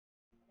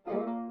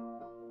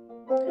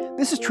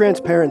This is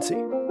Transparency,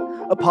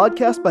 a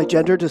podcast by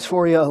Gender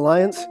Dysphoria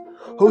Alliance,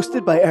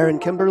 hosted by Aaron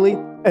Kimberly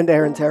and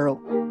Aaron Terrell.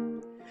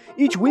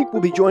 Each week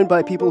we'll be joined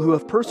by people who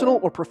have personal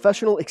or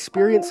professional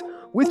experience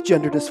with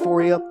gender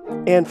dysphoria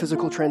and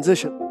physical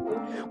transition.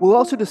 We'll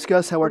also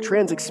discuss how our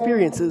trans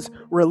experiences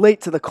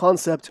relate to the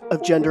concept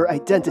of gender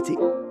identity.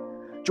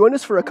 Join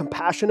us for a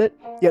compassionate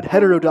yet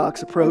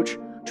heterodox approach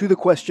to the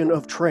question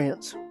of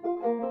trans.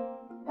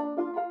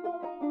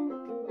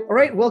 All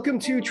right, welcome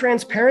to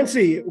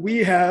Transparency. We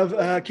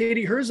have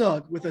Katie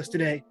Herzog with us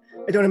today.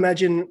 I don't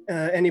imagine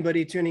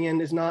anybody tuning in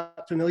is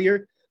not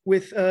familiar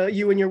with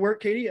you and your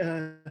work, Katie.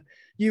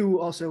 You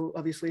also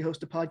obviously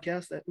host a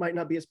podcast that might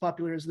not be as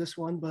popular as this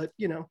one, but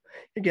you know,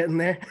 you're getting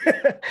there.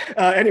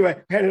 Anyway,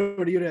 hand it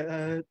over to you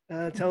to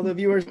tell the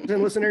viewers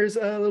and listeners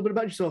a little bit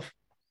about yourself.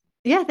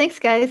 Yeah, thanks,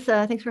 guys.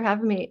 Thanks for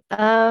having me.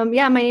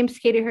 My name's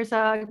Katie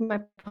Herzog.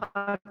 My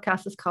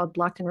podcast is called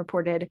Blocked and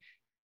Reported.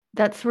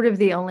 That's sort of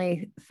the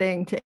only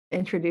thing to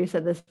introduce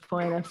at this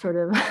point. I'm sort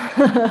of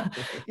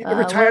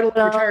retired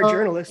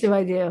journalist. Do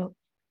I do?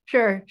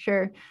 Sure.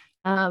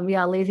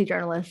 Lazy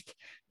journalist.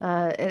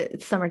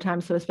 It's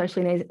summertime, so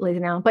especially lazy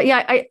now. But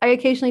yeah, I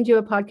occasionally do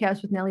a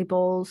podcast with Nellie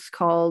Bowles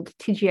called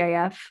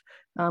TGIF,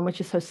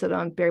 which is hosted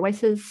on Barry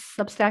Weiss's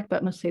Substack,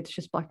 but mostly it's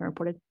just Blocked and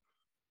Reported.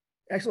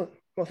 Excellent.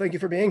 Well, thank you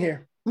for being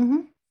here. Mm-hmm.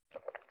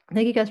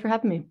 Thank you guys for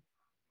having me.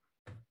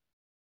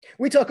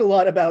 We talk a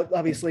lot about,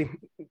 obviously,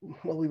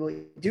 what we will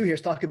do here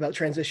is talk about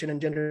transition and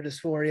gender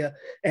dysphoria.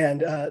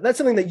 And that's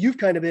something that you've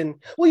kind of been,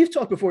 you've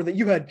talked before that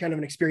you had kind of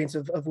an experience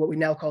of what we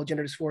now call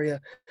gender dysphoria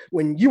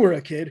when you were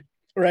a kid,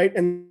 right?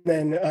 And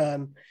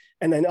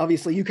then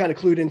obviously you kind of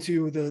clued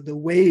into the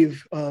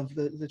wave of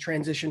the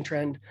transition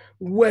trend.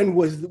 When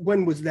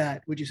was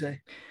that, would you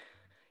say?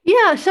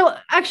 Yeah, so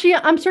actually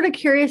I'm sort of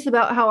curious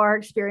about how our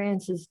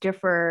experiences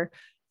differ.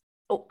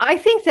 I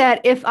think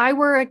that if I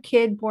were a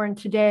kid born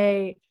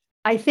today,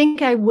 I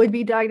think I would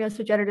be diagnosed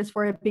with gender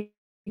dysphoria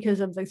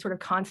because of the sort of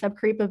concept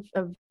creep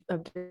of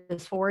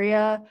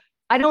dysphoria.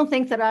 I don't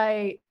think that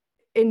I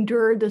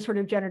endured the sort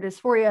of gender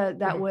dysphoria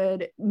that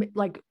would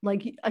like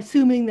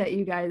assuming that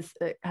you guys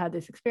had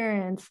this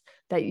experience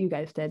that you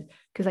guys did,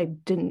 because I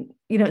didn't,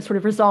 it sort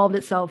of resolved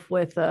itself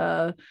with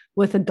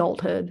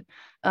adulthood.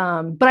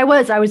 But I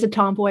was a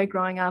tomboy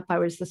growing up. I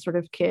was the sort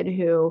of kid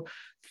who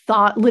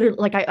thought literally,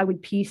 like I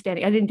would pee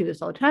standing. I didn't do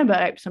this all the time,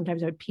 but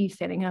sometimes I would pee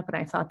standing up. And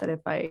I thought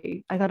that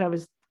I thought I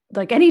was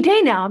like, any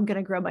day now I'm going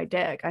to grow my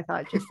dick. I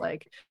thought just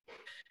like,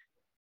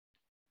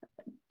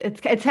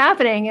 it's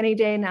happening any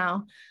day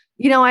now.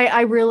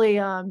 I really,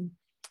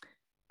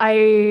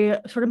 I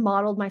sort of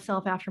modeled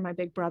myself after my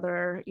big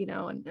brother,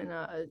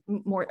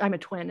 I'm a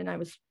twin, and I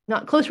was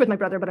not close with my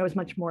brother, but I was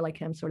much more like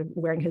him, sort of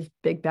wearing his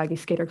big baggy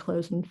skater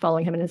clothes and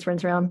following him and his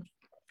friends around.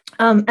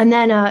 And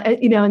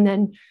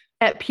then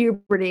at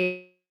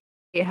puberty,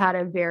 it had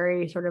a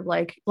very sort of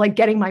like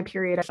getting my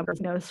period,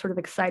 sort of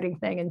exciting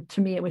thing. And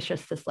to me, it was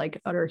just this like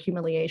utter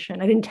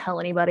humiliation. I didn't tell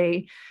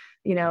anybody,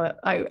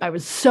 I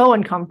was so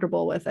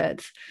uncomfortable with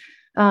it.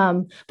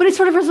 But it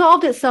sort of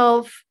resolved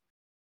itself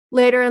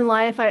later in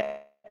life.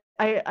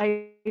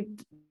 I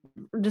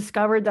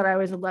discovered that I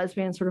was a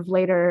lesbian sort of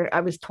later.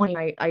 I was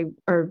 20.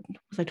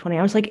 Was I 20?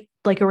 I was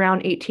like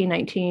around 18,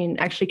 19,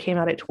 actually came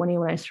out at 20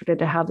 when I started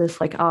to have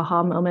this like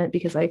aha moment,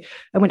 because I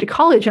went to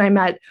college and I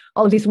met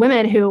all of these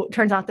women who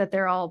turns out that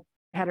they're all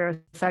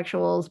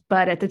heterosexuals.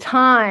 But at the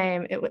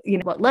time,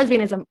 what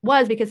lesbianism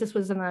was, because this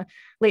was in the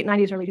late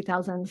 90s, early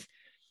 2000s.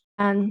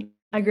 And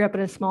I grew up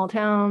in a small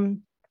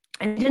town.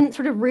 I didn't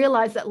sort of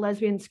realize that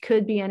lesbians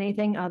could be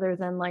anything other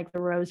than like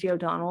the Rosie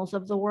O'Donnells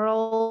of the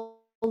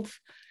world.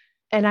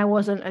 And I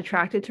wasn't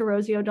attracted to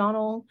Rosie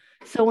O'Donnell.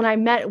 So when I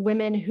met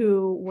women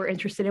who were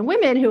interested in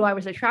women who I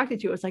was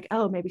attracted to, it was like,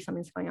 oh, maybe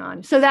something's going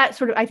on. So that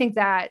sort of, I think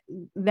that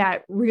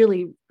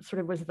really sort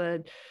of was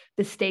the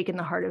stake in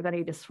the heart of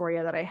any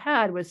dysphoria that I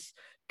had, was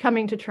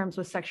coming to terms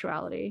with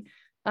sexuality.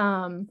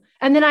 And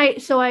then I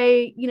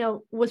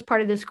was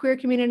part of this queer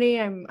community.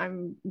 I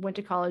went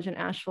to college in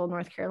Asheville,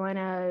 North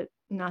Carolina,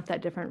 not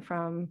that different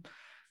from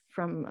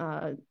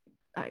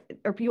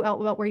are you out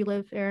about where you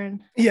live,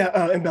 Aaron?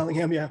 Yeah, in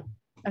Bellingham, yeah.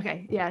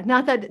 Okay, yeah,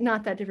 not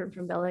that different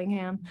from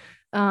Bellingham.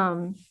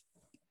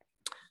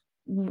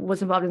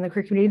 Was involved in the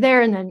queer community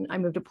there, and then I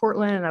moved to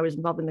Portland, and I was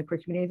involved in the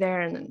queer community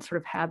there, and then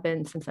sort of have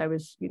been since I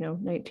was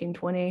 19,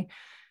 20.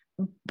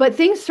 But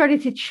things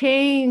started to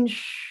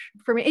change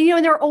for me,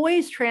 and there were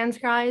always trans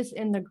guys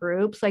in the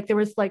groups. Like there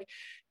was like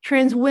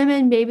trans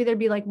women, maybe there'd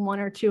be like one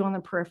or two on the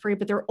periphery,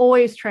 but there were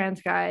always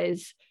trans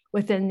guys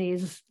within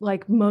these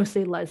like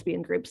mostly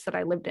lesbian groups that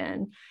I lived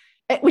in,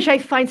 which I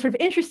find sort of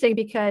interesting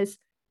because,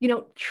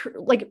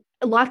 like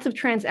lots of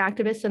trans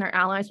activists and our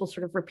allies will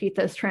sort of repeat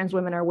this: trans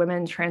women are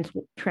women,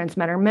 trans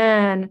men are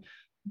men.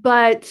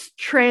 But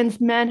trans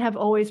men have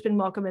always been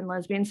welcome in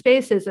lesbian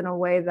spaces in a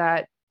way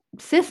that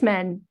cis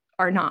men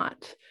are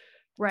not.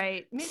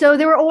 Right. So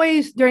there were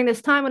always, during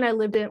this time when I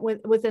lived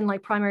within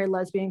like primary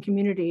lesbian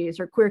communities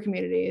or queer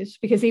communities,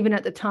 because even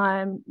at the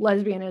time,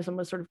 lesbianism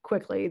was sort of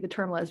the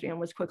term lesbian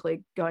was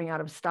quickly going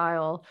out of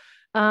style.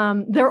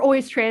 There are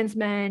always trans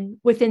men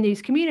within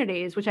these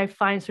communities, which I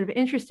find sort of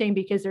interesting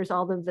because there's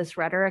all of this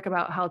rhetoric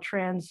about how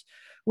trans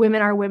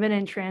women are women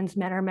and trans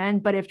men are men.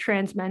 But if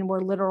trans men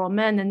were literal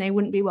men, then they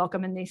wouldn't be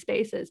welcome in these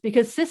spaces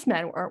because cis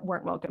men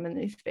weren't welcome in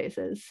these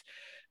spaces.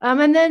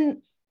 And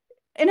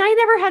I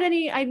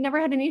never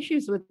had any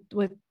issues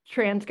with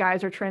trans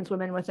guys or trans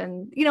women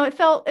within, it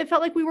felt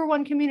like we were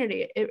one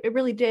community. It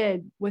really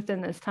did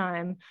within this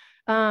time.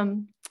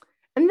 And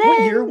then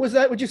what year was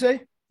that, would you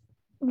say?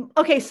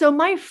 Okay, so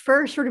my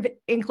first sort of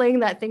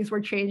inkling that things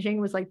were changing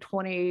was like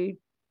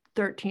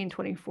 2013,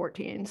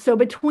 2014. So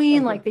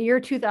between like the year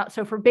 2000,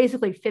 so for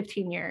basically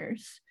 15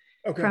 years,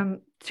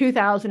 from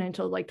 2000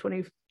 until like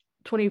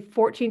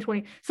 2014,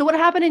 20. So what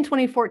happened in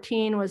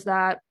 2014 was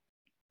that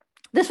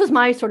this was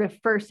my sort of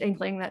first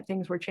inkling that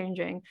things were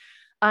changing.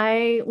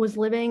 I was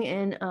living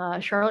in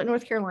Charlotte,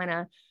 North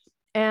Carolina,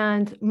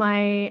 and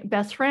my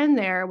best friend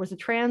there was a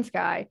trans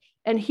guy,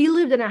 and he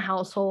lived in a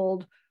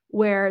household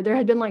where there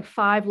had been like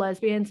 5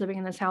 lesbians living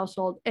in this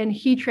household, and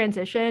he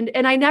transitioned.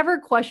 And I never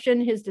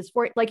questioned his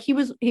dysphoria. Like he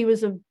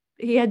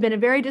had been a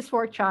very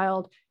dysphoric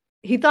child.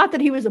 He thought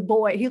that he was a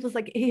boy.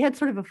 He had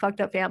sort of a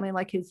fucked up family.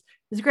 Like his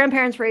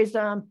grandparents raised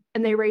him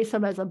and they raised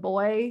him as a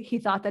boy. He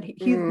thought that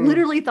he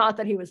literally thought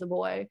that he was a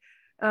boy.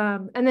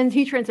 And then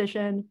he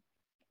transitioned.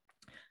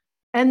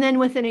 And then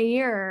within a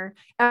year,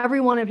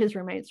 every one of his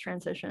roommates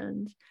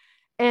transitioned.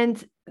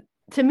 And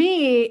to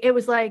me, it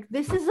was like,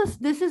 this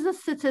is a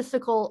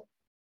statistical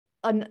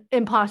an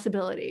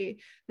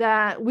impossibility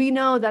that we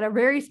know that a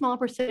very small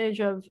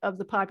percentage of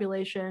the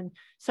population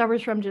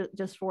suffers from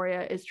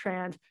dysphoria, is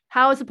trans.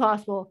 How is it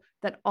possible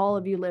that all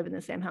of you live in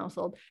the same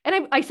household?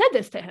 And I said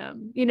this to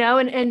him,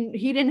 and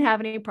he didn't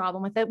have any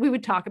problem with it. We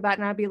would talk about it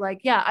and I'd be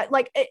like, yeah,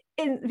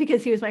 and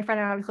because he was my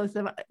friend and I was close to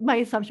him, my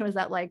assumption was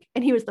that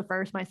and he was the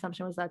first, my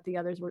assumption was that the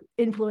others were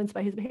influenced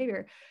by his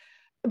behavior,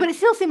 but it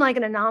still seemed like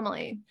an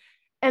anomaly.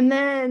 And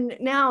then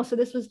now, so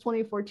this was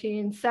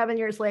 2014, 7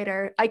 years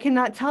later, I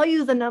cannot tell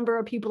you the number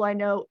of people I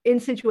know in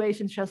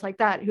situations just like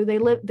that, who they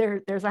live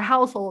there. There's a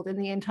household and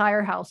the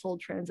entire household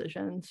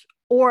transitions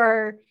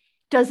or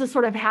does this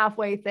sort of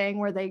halfway thing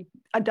where they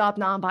adopt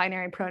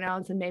non-binary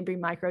pronouns and maybe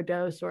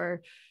microdose,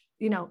 or,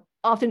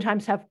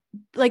 oftentimes have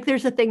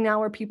there's a thing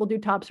now where people do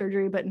top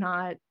surgery, but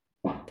not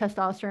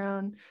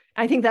testosterone.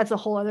 I think that's a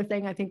whole other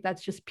thing. I think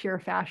that's just pure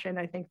fashion.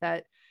 I think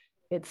that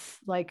it's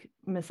like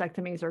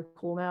mastectomies are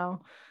cool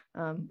now.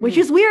 Which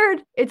is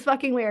weird. It's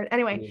fucking weird.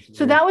 Anyway,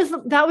 so that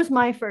was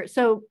my first.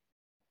 So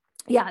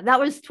yeah, that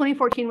was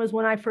 2014 was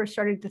when I first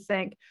started to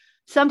think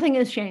something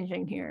is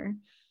changing here.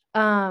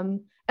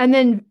 And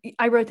then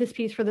I wrote this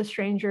piece for The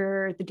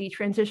Stranger, the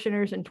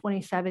Detransitioners in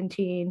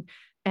 2017.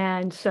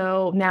 And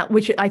so now,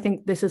 which I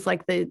think this is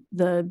like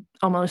the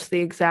almost the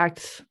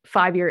exact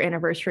 5-year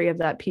anniversary of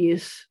that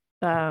piece,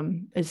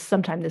 is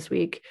sometime this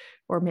week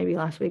or maybe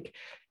last week.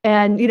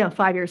 And,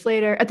 5 years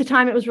later, at the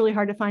time, it was really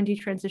hard to find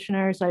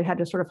detransitioners. I had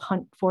to sort of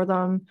hunt for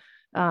them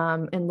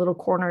in little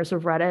corners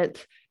of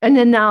Reddit. And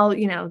then now,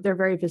 they're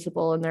very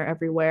visible and they're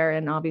everywhere.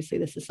 And obviously,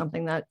 this is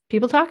something that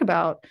people talk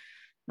about.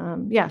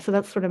 So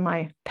that's sort of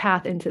my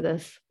path into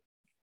this.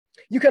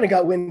 You kind of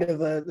got wind of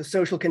the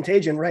social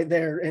contagion right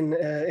there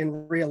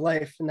in real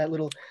life, in that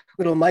little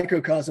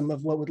microcosm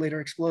of what would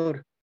later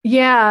explode.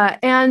 Yeah.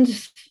 And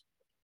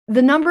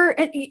the number...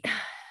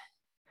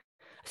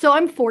 So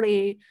I'm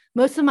 40.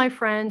 Most of my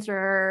friends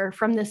are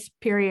from this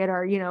period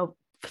are,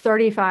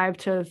 35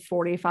 to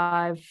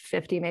 45,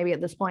 50 maybe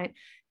at this point.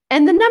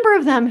 And the number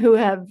of them who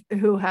have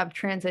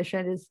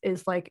transitioned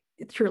is like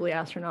truly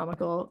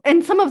astronomical.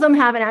 And some of them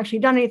haven't actually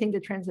done anything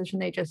to transition.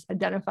 They just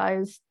identify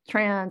as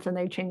trans and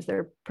they change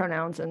their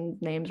pronouns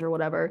and names or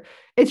whatever.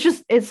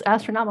 It's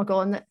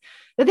astronomical. And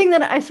the thing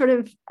that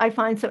I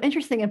find so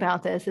interesting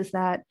about this is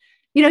that,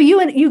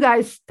 you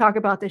guys talk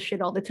about this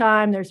shit all the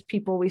time. There's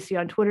people we see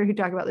on Twitter who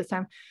talk about this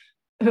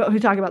who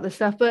talk about this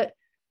stuff. But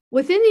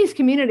within these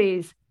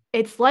communities,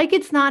 it's like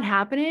it's not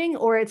happening,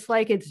 or it's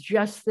like it's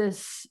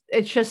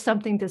just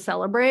something to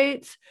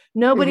celebrate.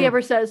 Nobody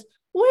ever says,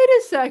 wait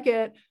a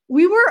second,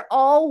 we were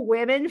all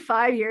women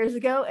 5 years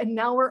ago and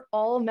now we're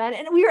all men.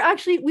 And we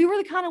were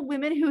the kind of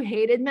women who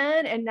hated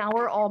men and now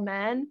we're all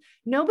men.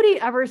 Nobody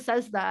ever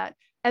says that.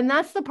 And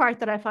that's the part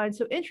that I find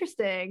so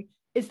interesting,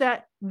 is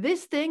that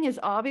this thing is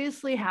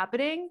obviously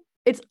happening.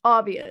 It's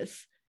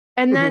obvious.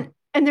 And then,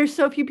 and there's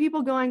so few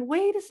people going,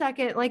 wait a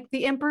second, like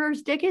the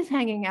emperor's dick is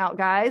hanging out,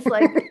 guys.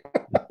 Like,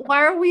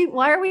 why are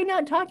we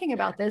not talking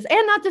about this?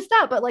 And not just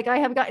that, but like I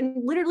have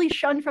gotten literally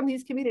shunned from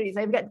these communities.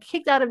 I've gotten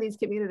kicked out of these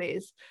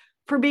communities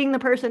for being the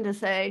person to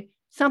say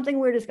something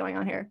weird is going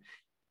on here.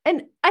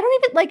 And I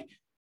don't even like,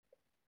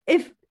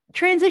 if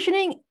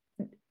transitioning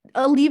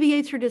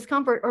alleviates your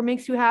discomfort or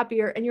makes you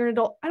happier and you're an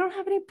adult, I don't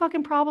have any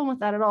fucking problem with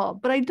that at all.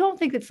 But I don't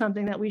think it's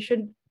something that we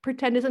should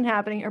pretend isn't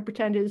happening or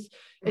pretend is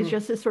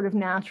just this sort of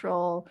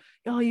natural,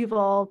 you've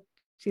all,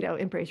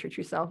 embraced your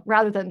true self,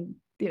 rather than,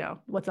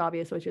 what's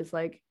obvious, which is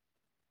like,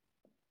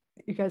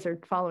 you guys are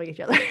following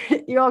each other.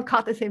 You all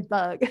caught the same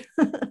bug.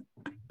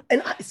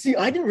 And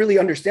I didn't really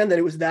understand that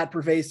it was that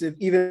pervasive,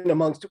 even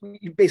amongst,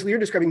 basically you're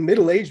describing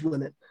middle-aged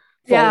women.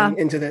 falling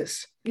into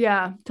this.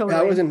 Yeah, totally.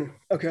 I wasn't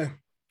okay.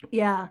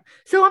 Yeah.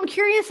 So I'm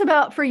curious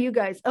about for you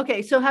guys.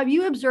 Okay, so have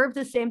you observed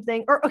the same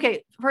thing? Or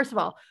okay, first of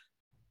all,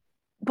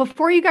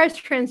 before you guys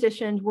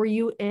transitioned, were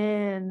you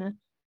in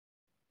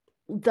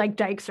like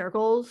dyke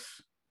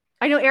circles?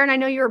 I know, Aaron, I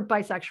know you're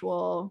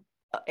bisexual.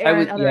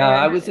 Aaron,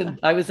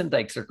 I was in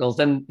dyke circles,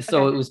 and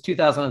so it was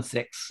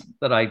 2006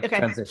 that I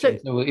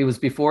transitioned. So it was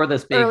before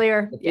this big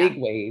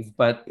wave.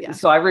 But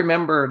so I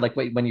remember, like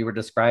when you were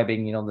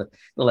describing, you know,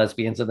 the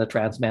lesbians and the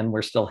trans men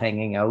were still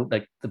hanging out,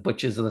 like the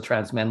butches and the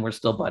trans men were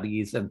still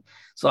buddies, and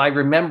so I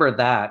remember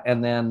that.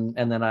 And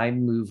then I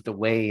moved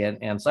away,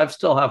 and so I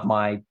still have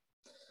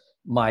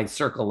my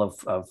circle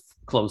of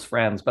close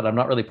friends, but I'm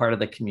not really part of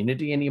the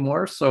community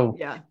anymore. So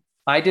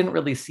I didn't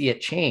really see it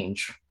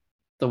change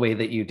the way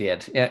that you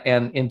did.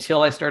 And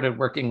until I started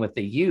working with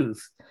the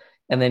youth,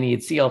 and then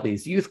you'd see all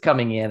these youth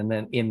coming in, and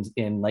then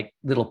in like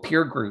little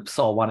peer groups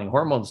all wanting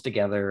hormones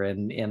together.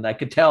 And I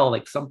could tell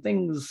like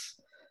something's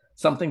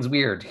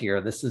weird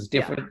here. This is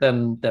different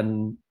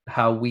than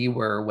how we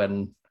were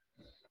when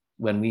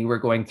we were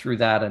going through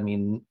that. I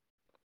mean,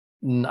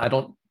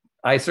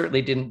 I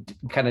certainly didn't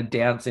kind of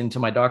dance into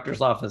my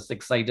doctor's office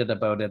excited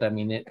about it. I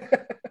mean,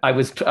 I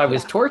was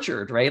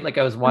tortured, right? Like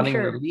I was wanting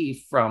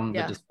relief from the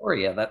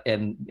dysphoria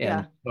and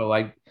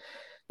so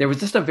there was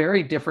just a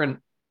very different,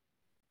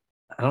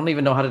 I don't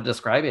even know how to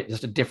describe it,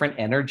 just a different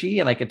energy.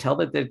 And I could tell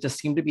that there just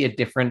seemed to be a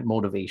different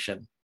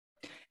motivation.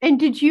 And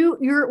did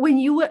when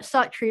you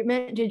sought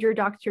treatment, did your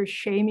doctor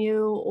shame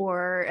you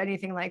or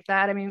anything like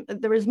that? I mean,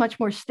 there was much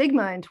more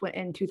stigma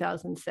in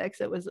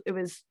 2006. It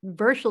was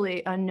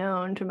virtually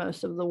unknown to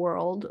most of the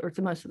world or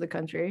to most of the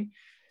country.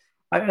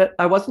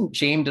 I wasn't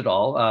shamed at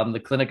all. The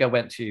clinic I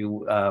went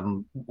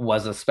to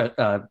was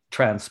a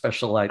trans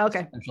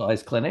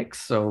specialized clinic.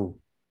 So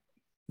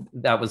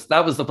that was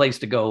the place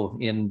to go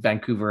in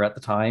Vancouver at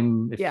the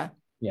time.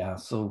 Yeah.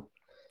 So.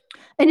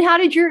 And how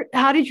did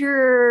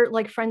your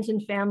like friends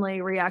and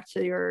family react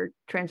to your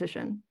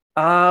transition?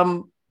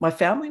 My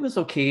family was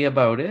okay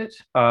about it.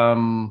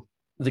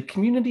 The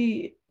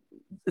community,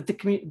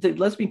 the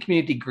lesbian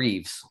community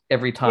grieves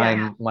every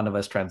time one of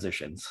us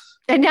transitions.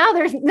 And now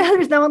there's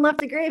no one left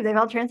to grieve. They've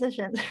all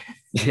transitioned.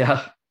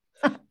 Yeah.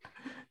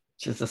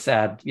 Just a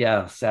sad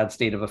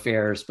state of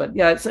affairs. But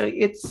yeah,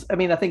 it's I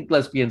mean, I think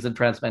lesbians and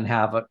trans men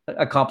have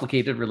a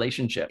complicated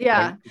relationship.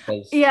 Yeah.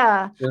 Right?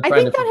 They're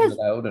trying to figure it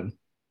out.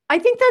 I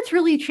think that's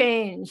really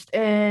changed.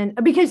 And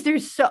because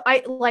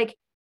I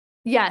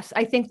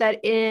think that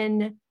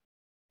in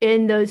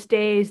those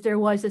days, there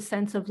was a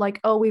sense of like,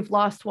 oh, we've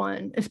lost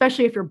one,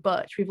 especially if you're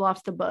butch, we've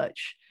lost a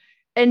butch.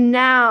 And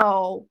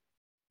now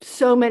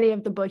so many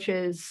of the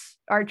butches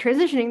are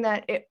transitioning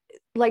that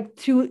like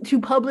to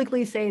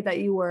publicly say that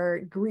you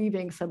were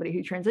grieving somebody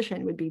who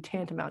transitioned would be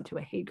tantamount to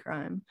a hate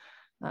crime,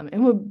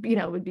 and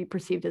would be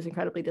perceived as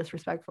incredibly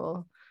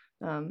disrespectful.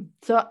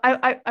 So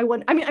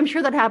I'm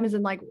sure that happens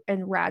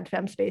in rad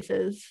femme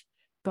spaces,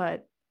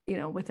 but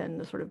within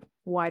the sort of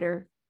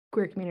wider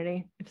queer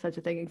community, if such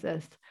a thing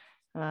exists,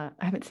 I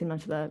haven't seen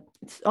much of that.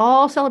 It's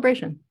all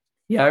celebration.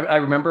 Yeah, I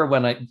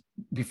remember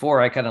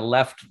before I kind of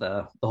left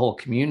the whole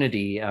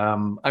community, I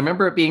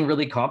remember it being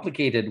really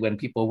complicated when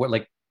people were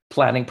like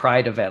planning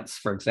pride events,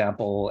 for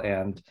example,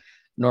 and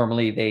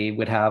normally they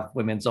would have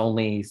women's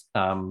only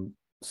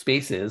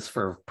spaces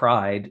for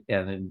pride.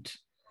 And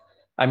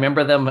I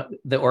remember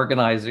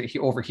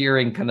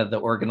overhearing kind of the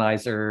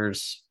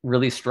organizers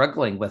really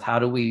struggling with how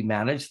do we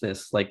manage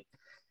this? Like,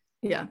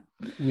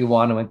 we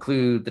want to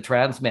include the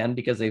trans men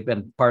because they've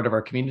been part of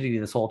our community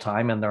this whole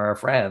time and they're our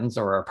friends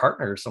or our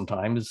partners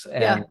sometimes.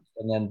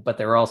 But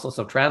there are also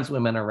some trans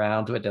women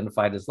around who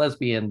identified as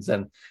lesbians.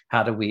 And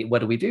what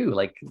do we do?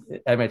 Like,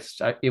 I mean,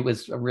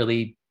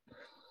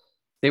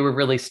 they were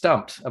really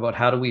stumped about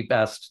how do we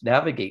best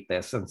navigate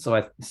this. And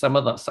so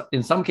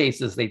in some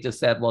cases, they just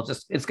said, well,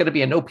 it's going to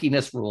be a no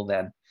penis rule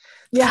then.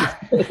 Yeah.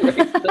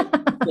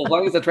 As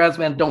long as the trans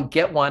men don't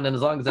get one, and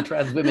as long as the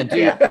trans women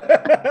do,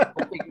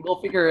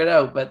 we'll figure it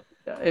out. But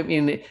I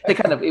mean,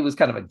 it was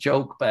kind of a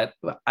joke, but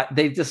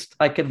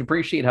I can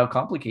appreciate how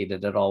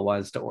complicated it all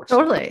was to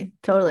totally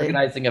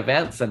organizing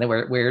events. And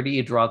where do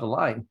you draw the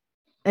line?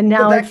 And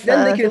now then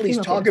they can at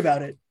least talk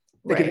about it.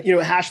 They can,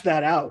 hash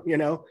that out,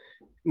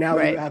 Now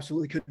you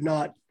absolutely could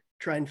not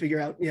try and figure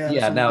out.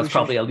 Now it's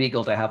probably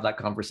illegal to have that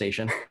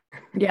conversation.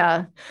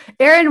 Yeah.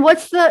 Aaron,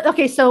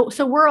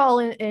 so we're all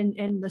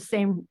in the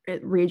same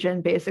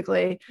region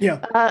basically.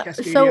 Yeah.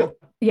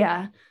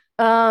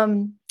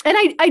 And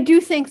I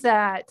do think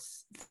that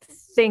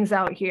things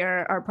out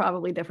here are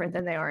probably different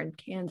than they are in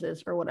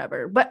Kansas or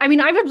whatever. But I mean,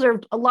 I've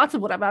observed lots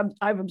of what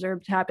I've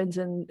observed happens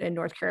in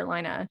North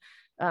Carolina,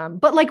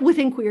 but like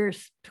within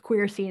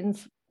queer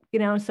scenes,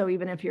 so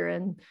even if you're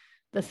in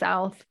the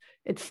South,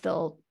 it's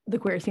still the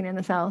queer scene in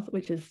the South,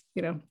 which is,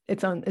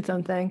 its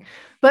own thing.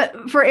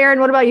 But for Aaron,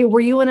 what about you?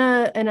 Were you in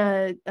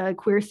a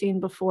queer scene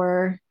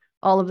before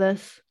all of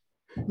this?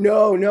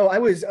 No, I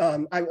was,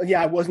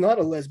 I was not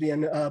a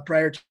lesbian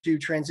prior to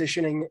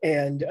transitioning,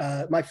 and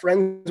my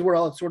friends were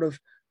all sort of,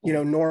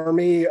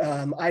 normie.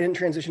 I didn't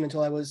transition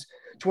until I was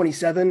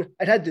 27.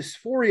 I'd had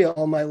dysphoria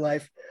all my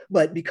life,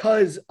 but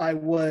because I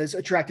was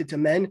attracted to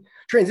men,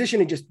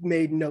 transitioning just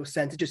made no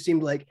sense. It just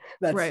seemed like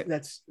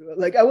that's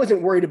like, I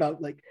wasn't worried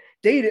about like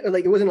dating,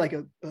 like it wasn't like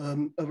a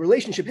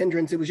relationship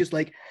hindrance. It was just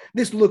like,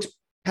 this looks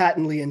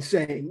patently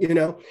insane, you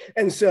know?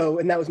 And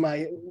that was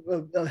my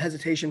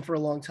hesitation for a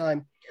long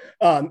time.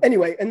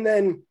 Anyway, and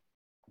then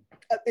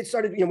it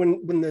started, you know,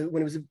 when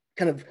it was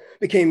kind of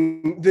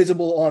became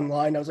visible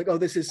online, I was like, oh,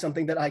 this is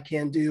something that I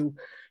can do.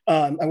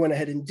 I went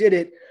ahead and did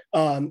it.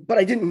 But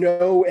I didn't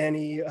know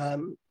any,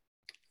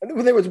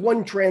 there was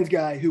one trans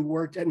guy who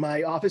worked at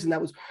my office, and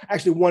that was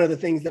actually one of the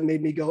things that made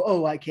me go,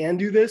 oh, I can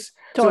do this.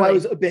 Totally. So I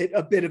was a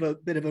bit of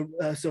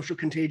a social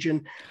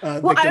contagion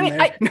victim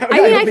there.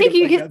 I think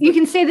you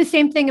can say the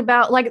same thing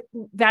about, like,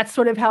 that's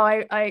sort of how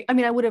I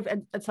would have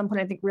at some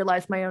point, I think,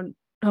 realized my own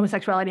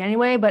homosexuality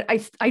anyway, but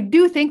I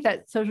do think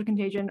that social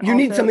contagion, you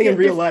need something in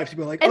real life to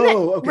be like,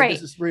 oh, okay, right.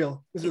 This is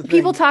real. This is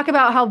people talk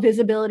about how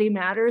visibility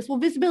matters. Well,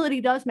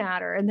 visibility does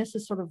matter, and this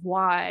is sort of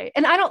why.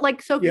 And I don't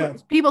like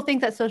people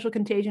think that social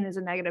contagion is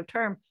a negative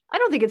term. I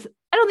don't think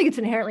it's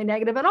inherently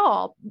negative at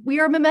all. We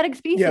are a mimetic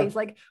species. Yeah.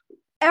 Like,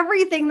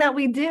 everything that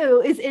we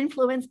do is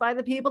influenced by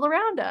the people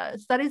around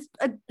us. That is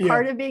a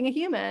part of being a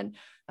human.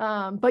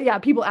 But yeah,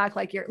 people act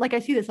like I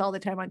see this all the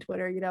time on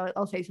Twitter. You know,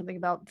 I'll say something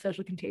about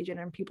social contagion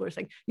and people are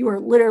saying, you are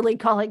literally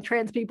calling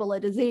trans people a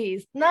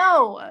disease.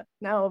 No,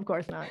 of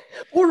course not.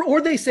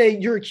 Or they say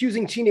you're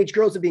accusing teenage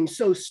girls of being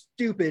so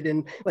stupid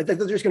and like that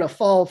they're just going to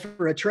fall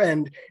for a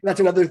trend. And that's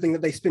another thing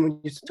that they spin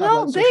when you talk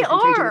about social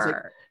contagion. They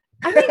are.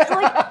 I mean,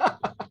 like,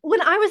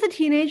 when I was a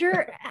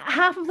teenager,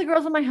 half of the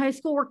girls in my high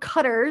school were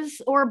cutters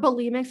or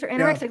bulimics or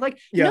anorexic. Like,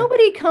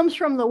 nobody comes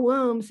from the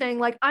womb saying,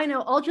 like, I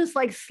know, I'll just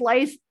like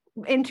slice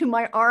into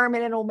my arm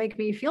and it'll make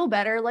me feel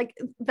better. Like,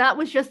 that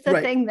was just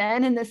a thing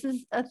then, and this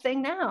is a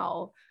thing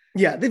now.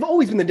 Yeah, they've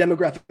always been the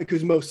demographic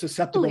who's most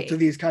susceptible to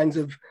these kinds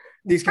of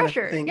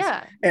pressure, things.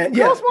 Yeah, and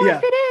girls want to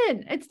fit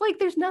in. It's like,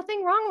 there's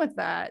nothing wrong with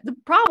that. The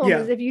problem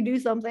is if you do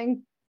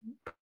something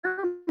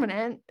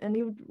permanent and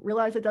you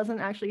realize it doesn't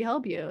actually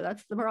help you.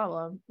 That's the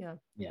problem. Yeah.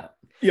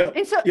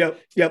 And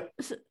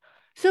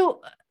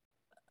so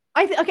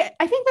I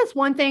think that's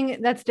one thing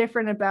that's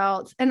different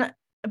about, and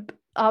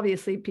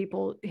obviously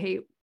people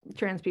hate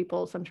trans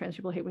people. Some trans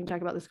people hate when you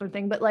talk about this kind of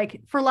thing, but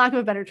like, for lack of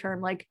a better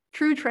term, like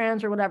true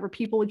trans or whatever,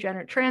 people with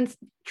gender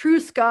true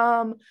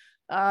scum,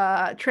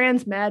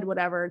 trans med,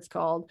 whatever it's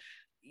called,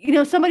 you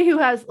know, somebody who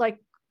has like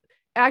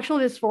actual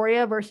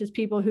dysphoria versus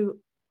people who,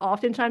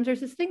 oftentimes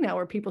there's this thing now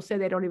where people say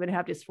they don't even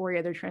have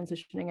dysphoria, they're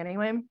transitioning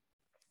anyway.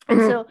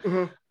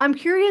 And I'm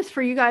curious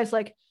for you guys,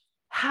 like,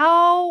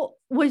 how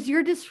was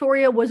your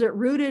dysphoria? Was it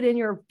rooted in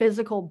your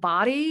physical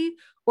body,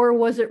 or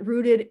was it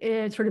rooted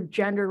in sort of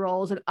gender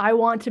roles that I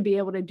want to be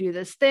able to do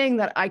this thing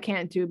that I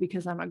can't do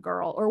because I'm a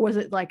girl? Or was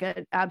it like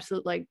an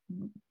absolute, like,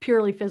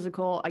 purely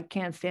physical, I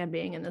can't stand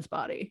being in this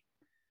body?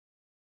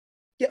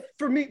 Yeah,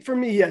 for me,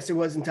 yes, it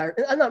was not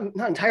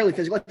entirely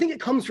physical. I think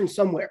it comes from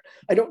somewhere.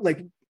 I don't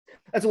like.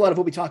 That's a lot of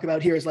what we talk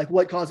about here is like,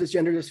 what causes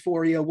gender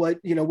dysphoria?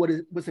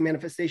 What's the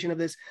manifestation of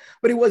this?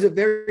 But it was a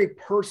very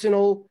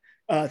personal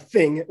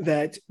thing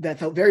that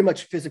felt very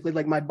much physically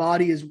like my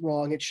body is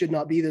wrong. It should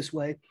not be this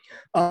way.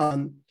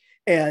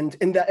 And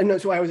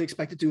so I was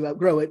expected to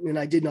outgrow it, and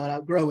I did not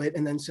outgrow it.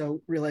 And then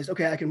so realized,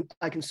 okay,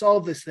 I can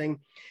solve this thing.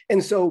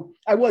 And so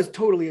I was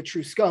totally a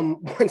true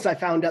scum once I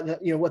found out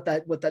that, you know, what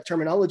that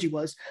terminology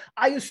was.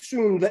 I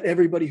assumed that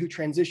everybody who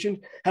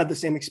transitioned had the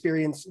same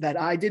experience that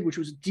I did, which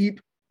was deep,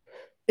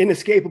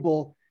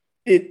 inescapable,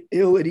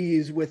 ill at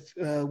ease with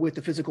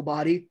the physical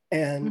body,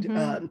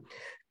 and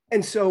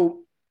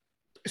so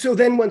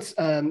then once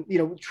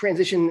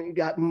transition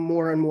got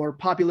more and more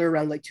popular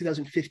around like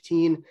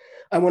 2015,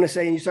 I want to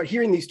say, and you start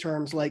hearing these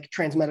terms like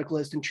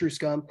transmedicalist and true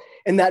scum,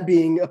 and that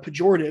being a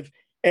pejorative,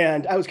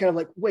 and I was kind of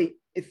like, wait,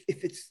 if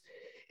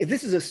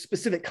this is a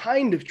specific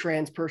kind of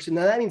trans person,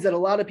 then that means that a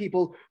lot of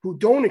people who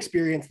don't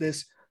experience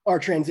this are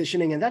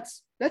transitioning, and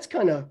that's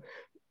kind of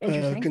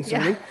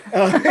concerning.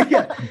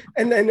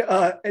 And then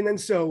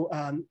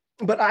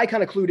but I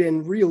kind of clued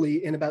in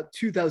really in about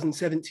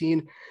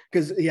 2017,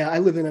 because I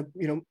live in a,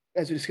 you know,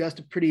 as we discussed,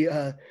 a pretty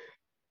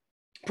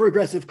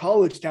progressive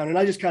college town, and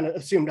I just kind of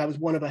assumed I was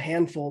one of a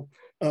handful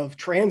of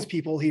trans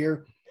people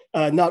here,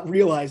 not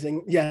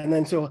realizing, and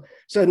then so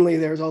suddenly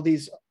there's all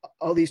these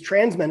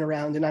trans men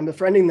around, and I'm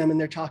befriending them, and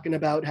they're talking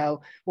about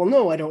how, well,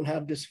 no, I don't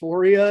have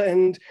dysphoria,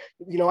 and,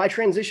 you know, I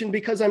transitioned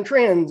because I'm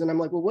trans, and I'm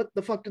like, well, what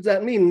the fuck does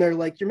that mean? And they're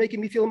like, you're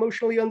making me feel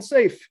emotionally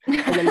unsafe, and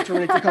then you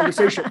terminate the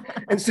conversation.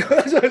 And so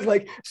I was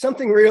like,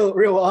 something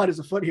real odd is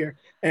afoot here,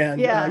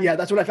 and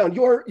that's when I found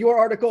your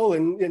article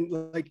and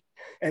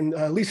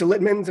Lisa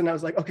Littman's, and I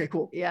was like, okay,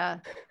 cool. Yeah,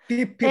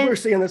 people are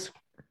seeing this.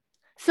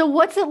 So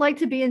what's it like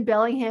to be in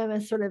Bellingham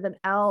as sort of an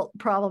out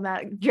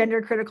problematic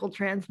gender critical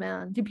trans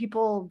man? Do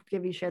people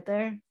give you shit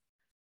there?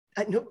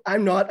 No,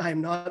 I'm not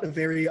a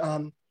very,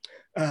 all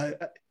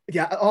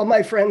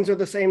my friends are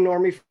the same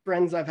normie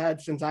friends I've had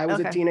since I was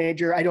a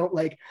teenager.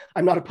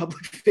 I'm not a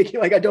public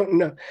figure. Like, I don't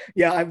know.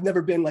 Yeah. I've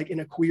never been like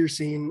in a queer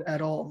scene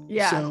at all.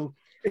 Yeah. So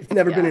it's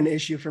never been an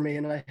issue for me.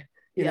 And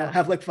you know,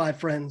 have like 5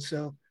 friends.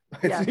 So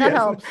that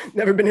helps.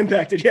 Never been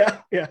impacted.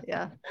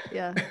 Yeah.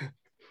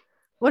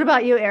 What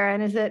about you,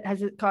 Aaron?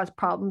 Has it caused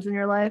problems in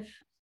your life?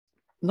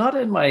 Not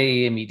in my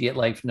immediate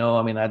life, no.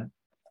 I mean,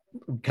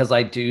 because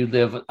I do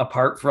live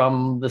apart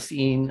from the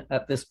scene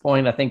at this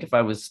point. I think if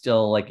I was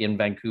still like in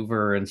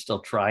Vancouver and still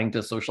trying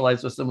to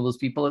socialize with some of those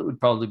people, it would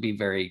probably be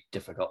very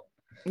difficult.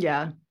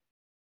 Yeah,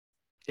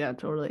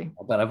 totally.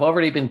 But I've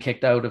already been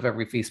kicked out of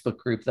every Facebook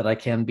group that I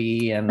can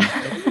be. And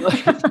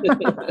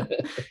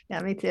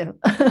yeah, me too.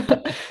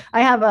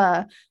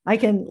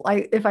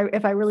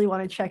 If I really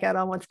want to check out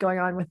on what's going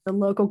on with the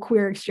local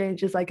queer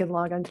exchanges, I can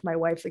log onto my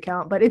wife's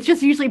account, but it's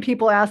just usually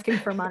people asking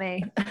for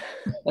money.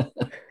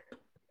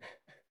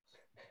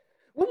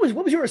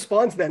 What was your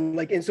response then?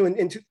 Like, in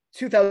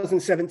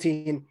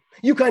 2017,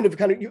 you kind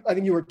of, I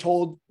think you were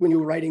told when you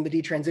were writing the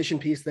detransition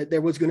piece that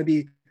there was going to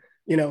be,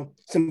 you know,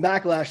 some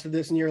backlash to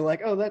this, and you're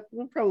like, oh,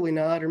 probably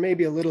not, or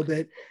maybe a little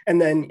bit.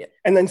 And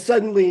then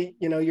suddenly,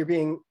 you know, you're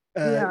being,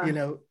 you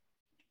know,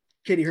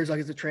 Katie Herzog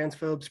is a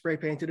transphobe, spray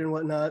painted and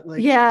whatnot.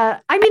 Like,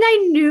 yeah, I mean,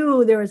 I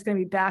knew there was going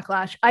to be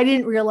backlash. I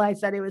didn't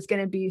realize that it was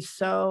going to be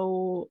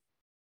so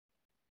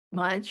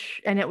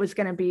much, and I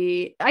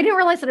didn't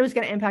realize that it was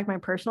going to impact my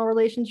personal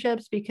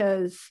relationships,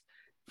 because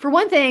for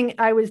one thing,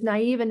 I was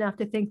naive enough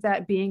to think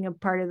that being a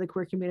part of the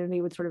queer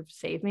community would sort of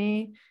save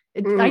me.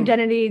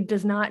 Identity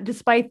does not,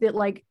 despite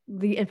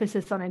the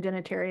emphasis on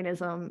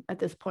identitarianism at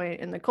this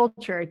point in the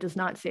culture, it does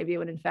not save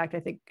you. And in fact, I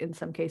think in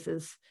some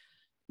cases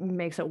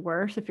makes it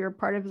worse if you're a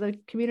part of the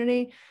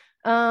community.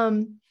 But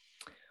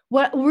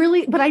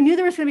I knew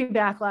there was going to be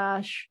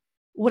backlash.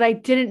 What I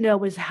didn't know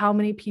was how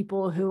many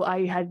people who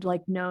I had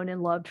like known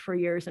and loved for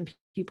years, and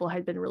people I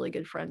had been really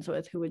good friends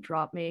with, who would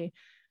drop me.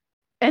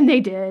 And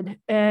they did.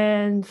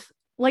 And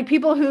like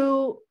people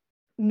who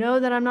know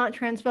that I'm not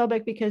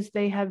transphobic because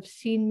they have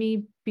seen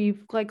me be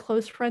like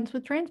close friends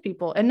with trans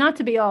people. And not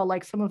to be all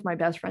like, some of my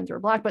best friends were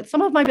Black, but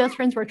some of my best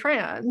friends were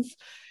trans,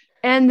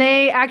 and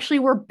they actually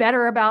were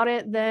better about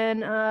it than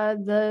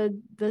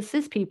the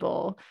cis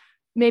people,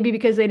 maybe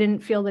because they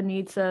didn't feel the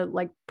need to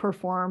like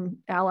perform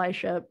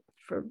allyship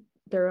for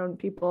their own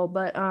people.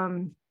 But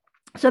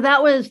so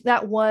that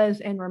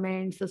was and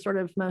remains the sort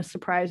of most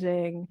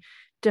surprising,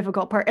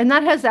 difficult part. And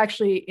that has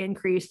actually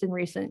increased in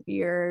recent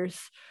years,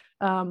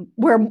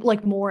 where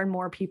like more and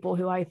more people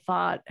who I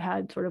thought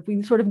had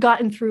we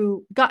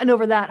gotten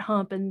over that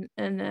hump, and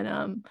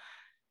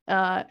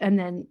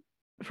then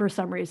for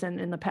some reason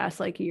in the past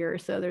like year or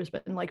so, there's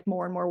been like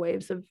more and more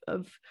waves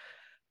of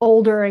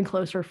older and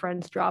closer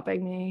friends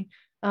dropping me.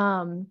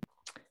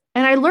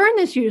 And I learned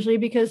this usually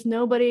because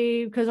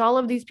all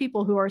of these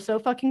people who are so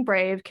fucking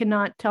brave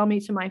cannot tell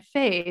me to my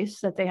face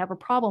that they have a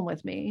problem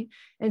with me.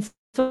 And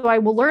so I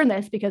will learn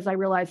this because I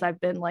realize I've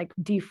been like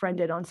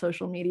defriended on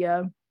social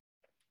media.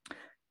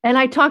 And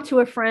I talked to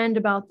a friend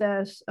about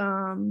this.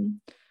 One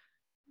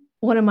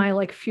of my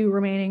like few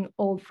remaining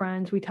old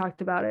friends, we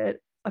talked about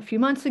it a few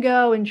months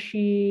ago, and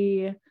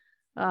she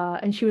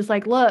was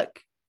like, look,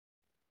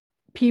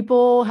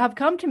 people have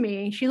come to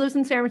me. She lives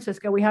in San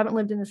Francisco. We haven't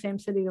lived in the same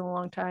city in a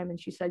long time. And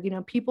she said, you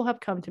know, people have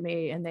come to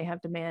me and they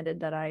have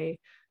demanded that I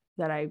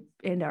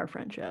end our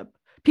friendship.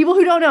 People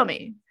who don't know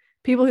me.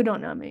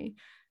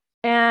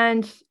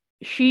 And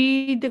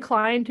she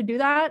declined to do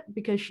that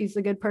because she's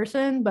a good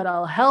person, but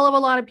a hell of a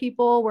lot of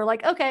people were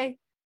like, okay,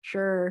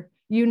 sure.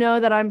 You know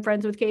that I'm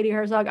friends with Katie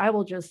Herzog. I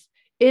will just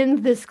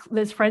end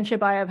this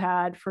friendship I have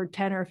had for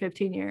 10 or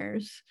 15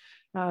 years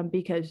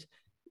because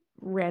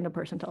random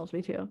person tells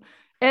me to.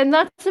 And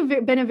that's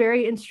been a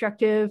very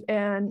instructive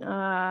and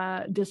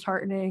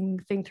disheartening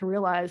thing to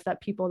realize, that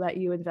people that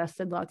you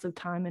invested lots of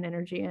time and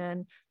energy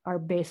in are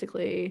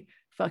basically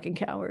fucking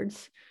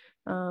cowards.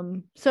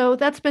 So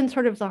that's been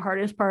sort of the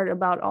hardest part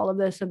about all of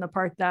this, and the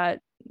part that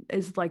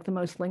is like the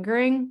most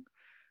lingering.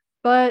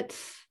 But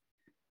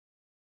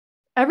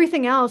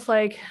everything else,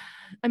 like,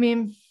 I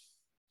mean,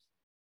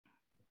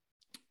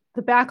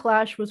 the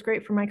backlash was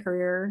great for my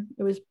career.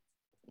 It was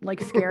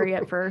like scary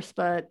at first,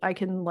 but I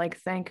can like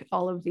thank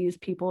all of these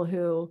people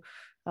who,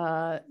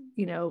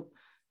 you know,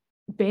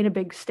 made a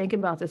big stink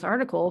about this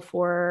article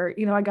for,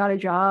 you know, I got a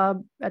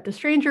job at The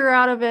Stranger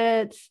out of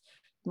it.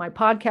 My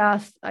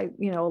podcast, a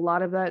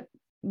lot of that,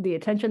 the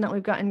attention that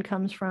we've gotten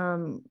comes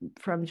from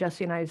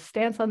Jesse and I's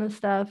stance on this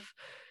stuff.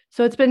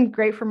 So it's been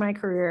great for my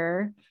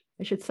career.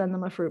 I should send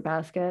them a fruit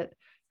basket.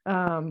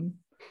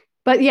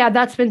 But yeah,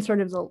 that's been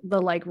sort of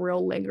the like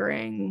real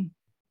lingering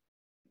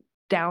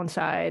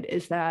downside,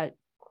 is that,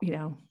 you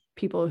know,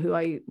 people who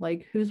I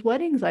like, whose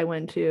weddings I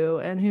went to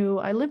and who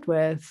I lived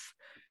with,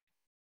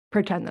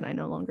 pretend that I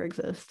no longer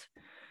exist.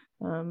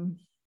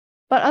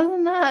 But other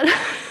than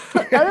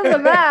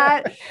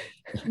that,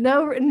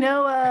 no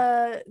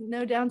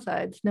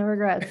downsides, no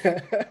regrets.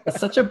 It's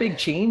such a big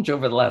change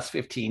over the last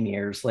 15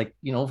 years. Like,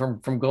 you know,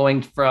 from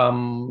going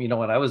from, you know,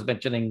 what I was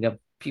mentioning of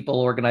people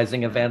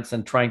organizing events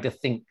and trying to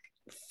think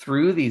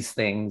through these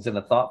things in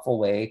a thoughtful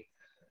way,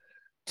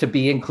 to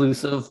be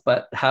inclusive,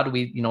 but how do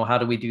we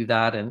do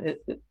that? And at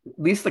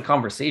least the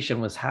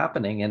conversation was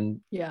happening. And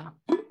yeah,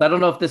 I don't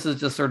know if this has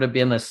just sort of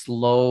been a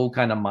slow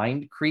kind of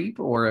mind creep,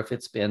 or if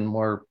it's been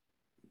more,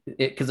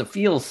 because it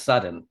feels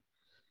sudden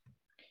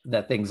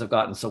that things have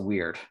gotten so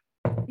weird.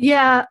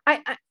 Yeah,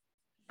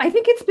 I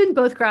think it's been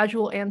both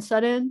gradual and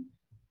sudden.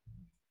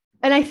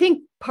 And I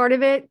think part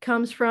of it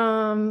comes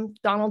from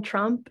Donald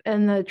Trump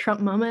and the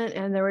Trump moment.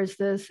 And there was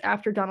this,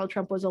 after Donald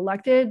Trump was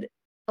elected,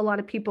 a lot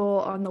of people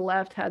on the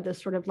left had this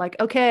sort of like,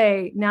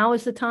 okay, now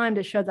is the time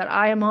to show that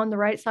I am on the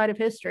right side of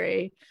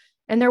history.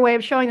 And their way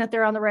of showing that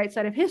they're on the right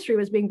side of history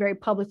was being very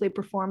publicly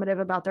performative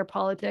about their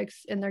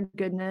politics and their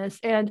goodness.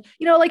 And,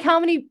 like how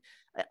many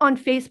on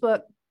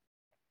Facebook,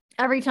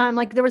 every time,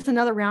 like there was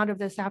another round of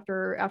this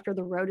after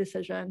the Roe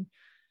decision.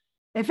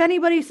 If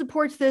anybody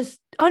supports this,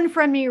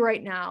 unfriend me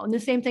right now. And the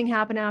same thing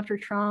happened after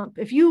Trump.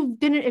 If you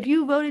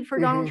voted for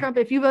Donald Trump,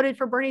 if you voted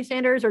for Bernie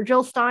Sanders or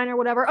Jill Stein or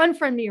whatever,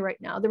 unfriend me right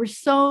now. There was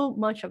so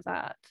much of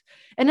that.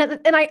 And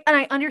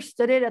I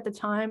understood it at the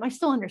time. I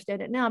still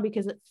understand it now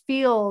because it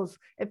feels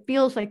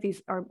like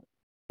these are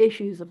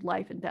issues of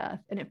life and death.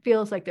 And it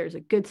feels like there's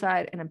a good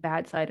side and a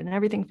bad side and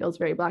everything feels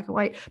very black and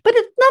white, but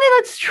none of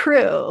that's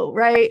true.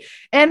 Right.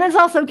 And it's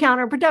also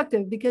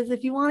counterproductive because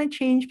if you want to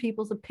change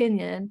people's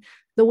opinion,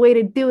 the way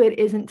to do it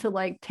isn't to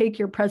like take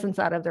your presence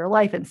out of their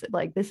life and say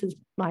like, this is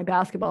my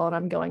basketball and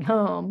I'm going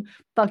home.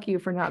 Fuck you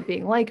for not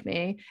being like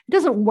me. It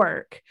doesn't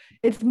work.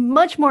 It's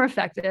much more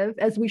effective,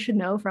 as we should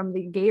know from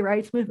the gay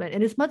rights movement.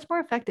 It is much more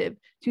effective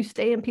to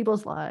stay in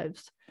people's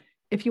lives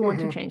if you want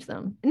to change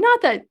them.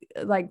 Not that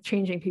like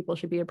changing people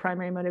should be a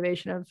primary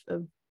motivation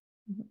of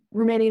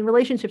remaining in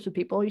relationships with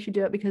people. You should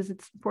do it because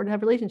it's important to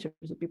have relationships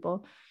with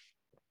people.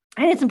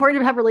 And it's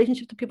important to have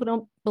relationships with people who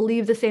don't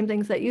believe the same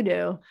things that you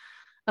do.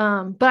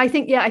 But I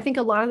think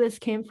a lot of this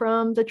came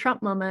from the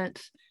Trump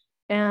moment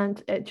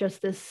and it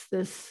just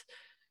this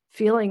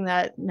feeling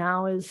that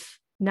now is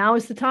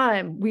the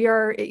time. We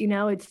are,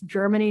 it's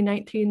Germany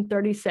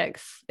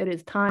 1936. It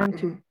is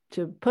time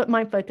to put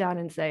my foot down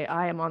and say,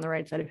 I am on the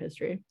right side of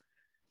history.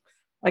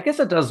 I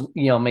guess it does,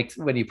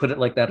 when you put it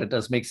like that, it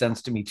does make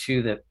sense to me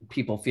too, that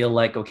people feel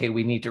like, okay,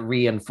 we need to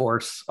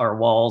reinforce our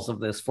walls of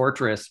this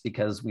fortress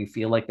because we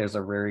feel like there's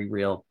a very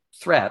real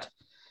threat.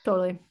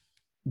 Totally.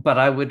 But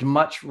I would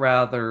much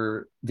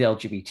rather the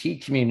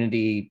LGBT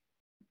community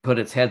put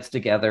its heads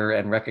together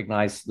and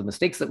recognize the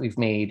mistakes that we've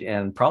made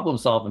and problem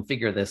solve and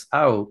figure this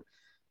out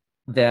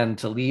than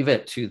to leave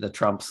it to the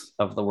Trumps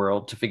of the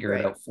world to figure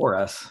it out for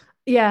us.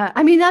 Yeah.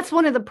 I mean, that's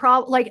one of the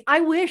problems. Like, I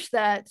wish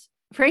that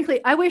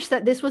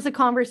this was a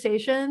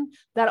conversation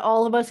that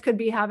all of us could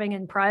be having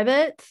in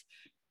private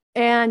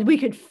and we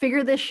could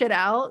figure this shit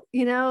out,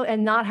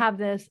 and not have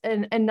this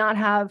and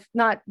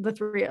not the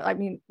three. I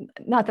mean,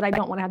 not that I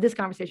don't want to have this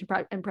conversation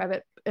in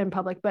private, in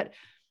public, but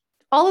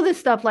all of this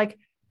stuff, like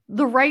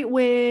the right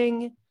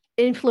wing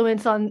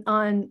influence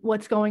on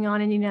what's going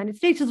on in the United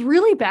States is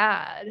really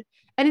bad.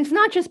 And it's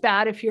not just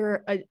bad if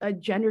you're a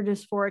gender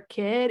dysphoric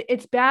kid.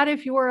 It's bad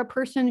if you're a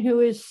person who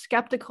is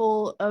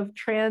skeptical of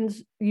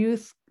trans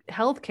youth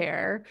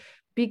healthcare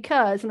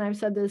because, and I've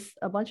said this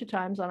a bunch of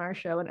times on our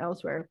show and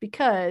elsewhere,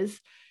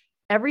 because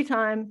every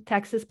time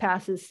Texas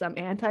passes some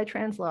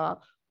anti-trans law,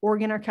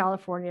 Oregon or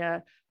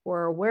California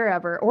or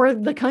wherever, or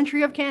the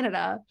country of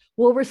Canada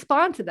will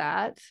respond to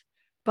that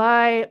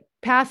by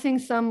passing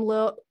some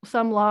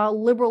law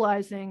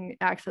liberalizing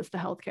access to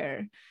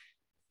healthcare.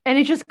 And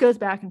it just goes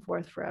back and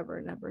forth forever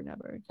and ever and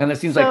ever. And it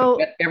seems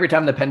like every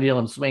time the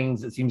pendulum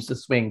swings, it seems to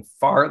swing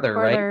farther,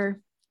 right?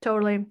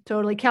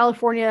 Totally.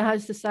 California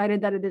has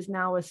decided that it is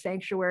now a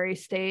sanctuary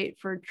state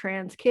for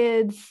trans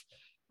kids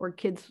or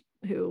kids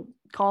who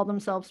call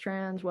themselves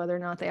trans. Whether or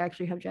not they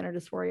actually have gender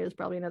dysphoria is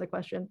probably another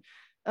question.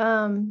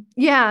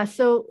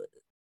 So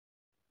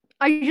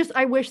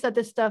I wish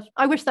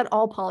that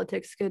all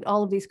politics could,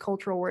 all of these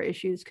cultural war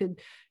issues could,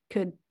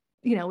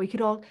 we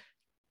could all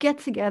get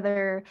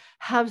together,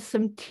 have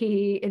some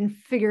tea and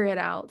figure it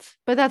out.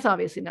 But that's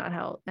obviously not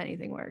how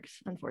anything works,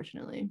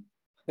 unfortunately.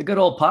 The good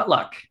old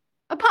potluck.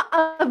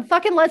 A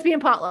fucking lesbian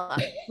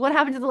potluck. What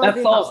happened to the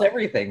lesbian potluck? That solves potluck?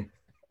 Everything.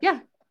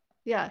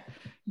 Yeah.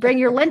 Bring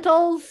your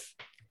lentils.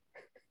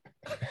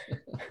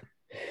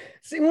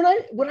 See,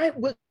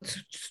 what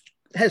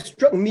has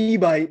struck me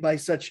by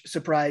such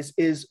surprise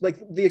is like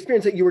the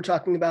experience that you were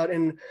talking about,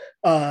 and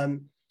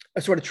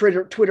a sort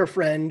of Twitter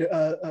friend,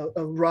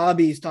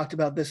 Robbie's talked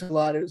about this a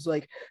lot. It was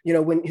like,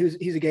 when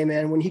he's a gay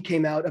man, when he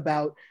came out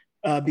about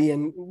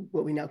being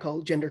what we now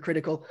call gender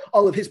critical,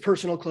 all of his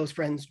personal close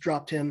friends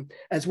dropped him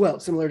as well,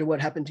 similar to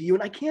what happened to you.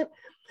 And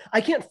I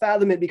can't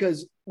fathom it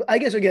because I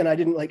guess, again, I've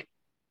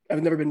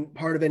never been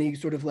part of any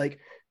sort of like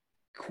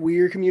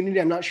queer community.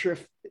 I'm not sure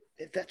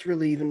if that's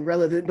really even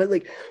relevant, but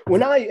like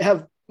when I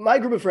have my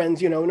group of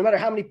friends, no matter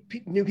how many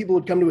new people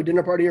would come to a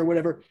dinner party or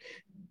whatever,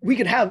 we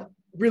could have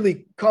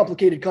really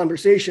complicated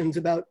conversations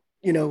about,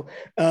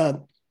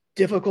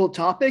 difficult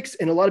topics.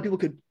 And a lot of people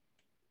could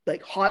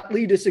like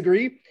hotly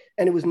disagree,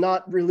 and it was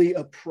not really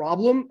a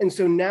problem. And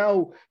so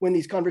now when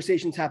these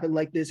conversations happen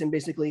like this, and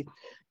basically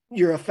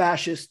you're a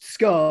fascist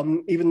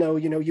scum, even though,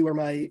 you were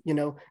my,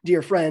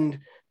 dear friend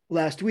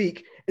last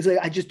week, it's like,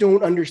 I just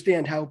don't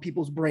understand how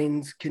people's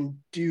brains can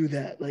do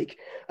that. Like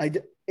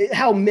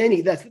how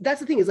many, that's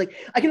the thing, is like,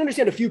 I can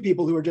understand a few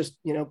people who are just,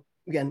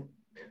 again,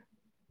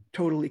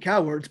 totally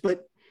cowards,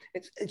 but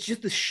it's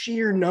just the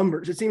sheer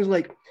numbers. It seems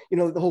like,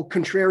 the whole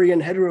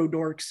contrarian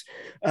heterodorks.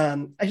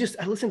 I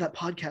listen to that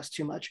podcast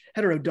too much.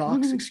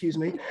 Heterodox, excuse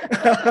me.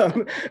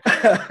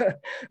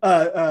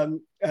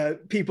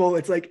 People,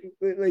 it's like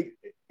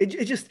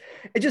it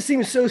just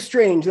seems so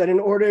strange that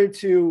in order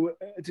to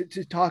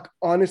talk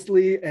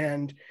honestly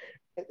and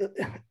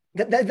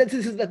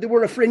that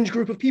we're a fringe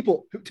group of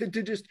people to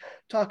just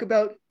talk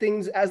about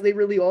things as they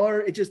really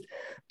are.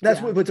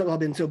 That's what's all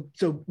been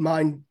so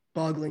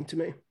mind-boggling to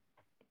me.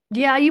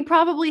 Yeah, you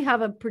probably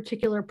have a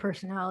particular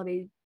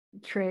personality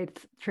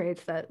traits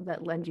that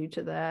lend you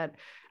to that.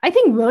 I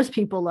think most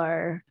people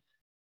are.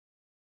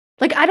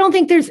 Like, I don't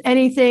think there's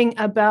anything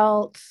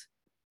about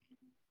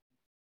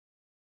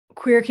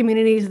queer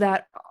communities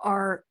that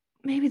are,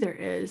 maybe there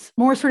is,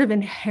 more sort of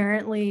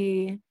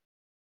inherently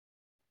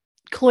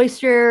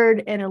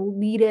cloistered and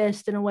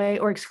elitist in a way,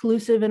 or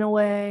exclusive in a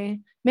way.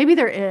 Maybe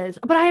there is,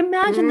 but I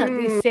imagine that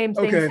these same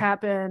things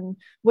happen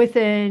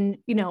within,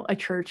 a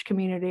church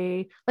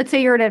community. Let's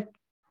say you're in a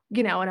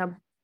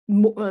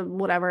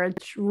whatever,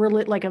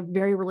 like a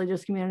very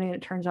religious community, and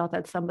it turns out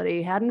that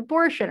somebody had an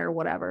abortion or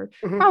whatever.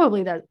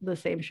 Probably that the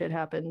same shit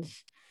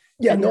happens.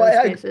 Yeah, no,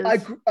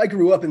 I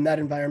grew up in that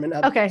environment.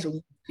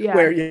 Absolutely. Yeah.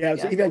 Where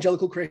it's an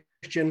evangelical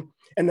Christian,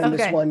 and then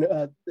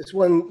this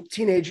one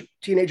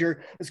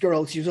teenager, this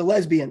girl, she was a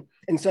lesbian,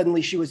 and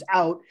suddenly she was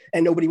out,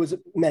 and nobody was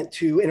meant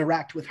to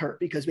interact with her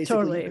because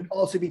basically it could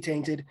also be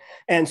tainted.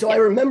 And so I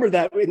remember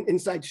that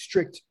inside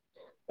strict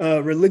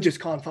religious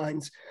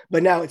confines,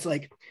 but now it's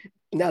like,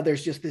 now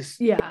there's just this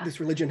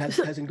religion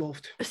has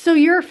engulfed.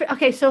 So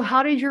so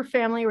how did your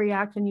family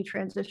react when you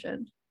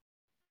transitioned?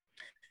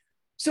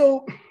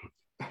 So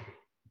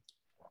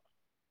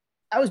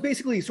I was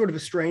basically sort of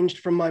estranged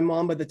from my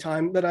mom by the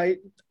time that I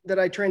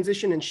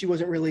transitioned, and she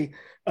wasn't really,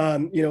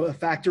 a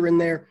factor in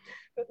there.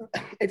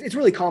 It's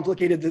really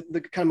complicated, the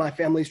kind of my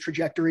family's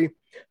trajectory.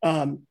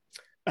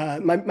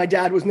 My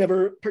dad was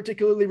never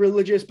particularly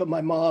religious, but my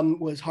mom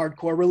was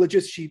hardcore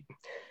religious. She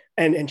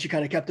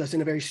kind of kept us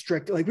in a very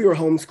strict, like, we were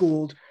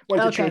homeschooled,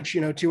 went to church,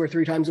 2 or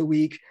 3 times a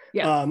week.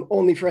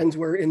 Only friends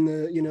were in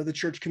the, the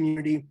church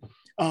community.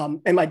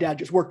 And my dad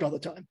just worked all the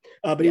time,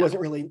 but he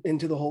wasn't really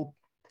into the whole,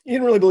 he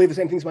didn't really believe the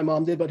same things my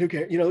mom did, but who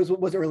cares? It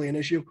wasn't really an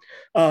issue.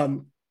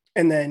 And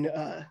then,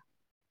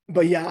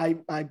 but yeah,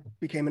 I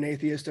became an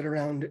atheist at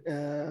around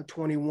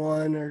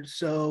 21 or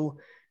so,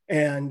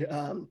 and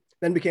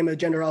then became a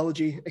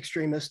genderology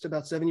extremist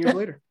about 7 years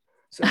later.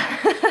 So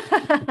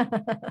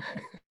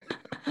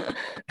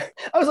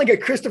I was like a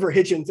Christopher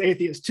Hitchens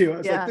atheist too. I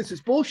was like, this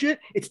is bullshit.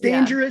 It's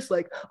dangerous.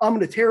 Like, I'm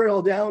going to tear it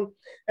all down.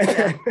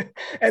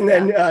 And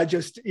then a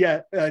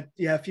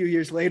few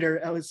years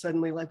later, I was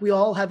suddenly like, we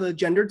all have a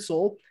gendered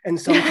soul, and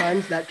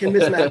sometimes that can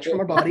mismatch from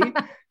our body.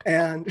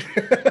 And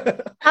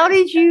how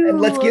did you?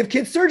 And let's give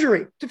kids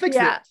surgery to fix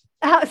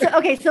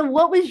it. So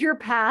what was your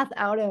path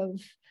out of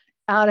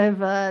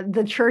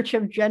the Church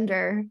of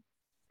Gender?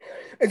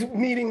 It's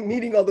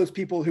meeting all those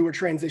people who were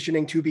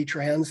transitioning to be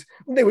trans.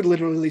 They would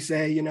literally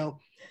say,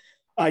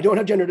 I don't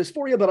have gender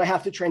dysphoria, but I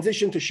have to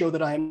transition to show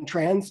that I am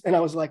trans. And I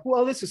was like,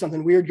 well, this is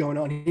something weird going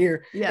on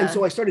here. Yeah. And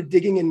so I started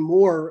digging in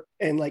more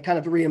and like kind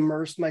of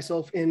re-immersed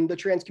myself in the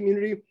trans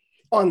community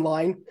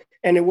online.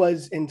 And it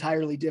was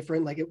entirely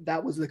different. Like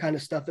that was the kind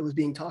of stuff that was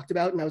being talked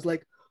about. And I was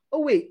like,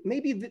 oh wait,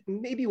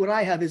 maybe what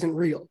I have isn't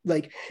real.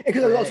 Like,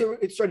 because I was also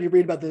started to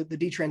read about the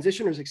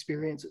detransitioners'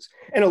 experiences,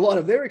 and a lot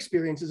of their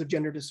experiences of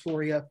gender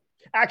dysphoria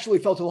actually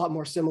felt a lot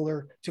more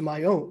similar to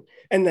my own.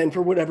 And then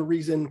for whatever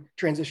reason,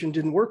 transition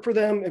didn't work for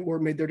them, or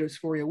made their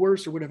dysphoria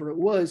worse, or whatever it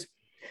was.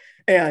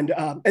 And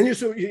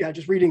just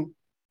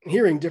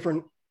hearing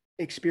different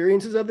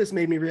experiences of this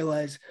made me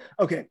realize,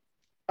 okay,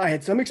 I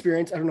had some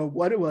experience. I don't know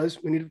what it was.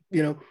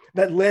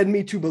 That led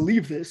me to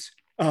believe this.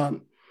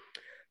 But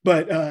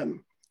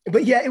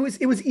yeah, it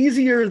was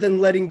easier than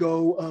letting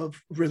go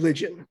of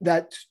religion.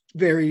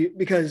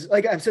 Because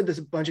like I've said this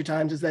a bunch of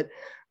times, is that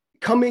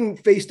coming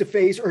face to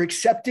face or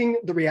accepting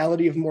the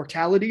reality of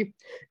mortality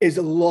is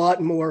a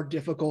lot more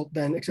difficult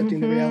than accepting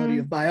the reality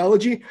of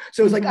biology.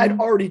 So it's like, I'd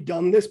already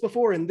done this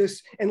before, and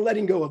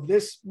letting go of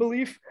this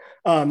belief,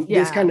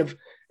 this kind of,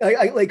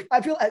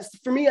 I feel,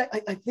 for me,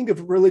 I think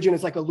of religion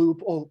as like a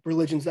loophole.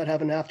 Religions that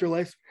have an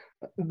afterlife,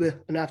 they're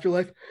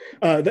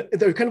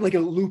kind of like a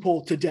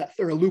loophole to death,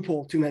 or a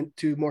loophole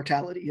to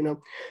mortality,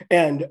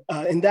 and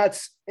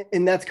that's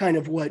kind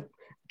of what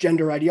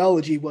gender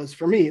ideology was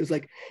for me. It was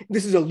like,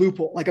 this is a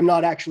loophole. Like, I'm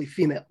not actually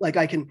female. Like,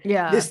 I can,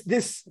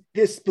 this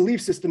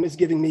belief system is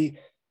giving me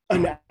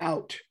an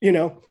out,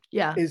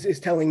 is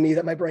telling me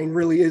that my brain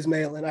really is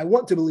male, and I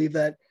want to believe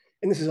that,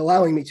 and this is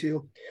allowing me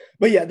to.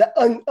 But yeah,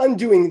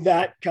 undoing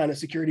that kind of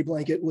security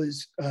blanket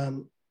was,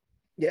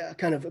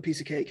 kind of a piece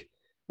of cake.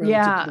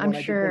 Yeah, I'm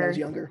sure. When I was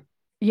younger.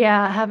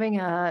 Yeah, having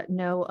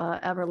no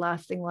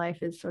everlasting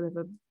life is sort of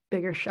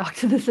bigger shock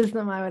to the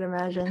system, I would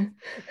imagine.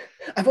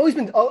 I've always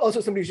been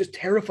also somebody who's just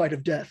terrified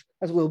of death.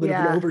 That's a little bit of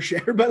an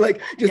overshare, but like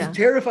just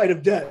terrified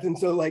of death. And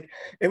so like,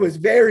 it was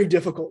very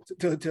difficult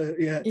to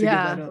give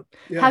that up.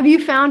 Yeah. Have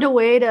you found a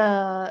way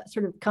to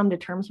sort of come to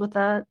terms with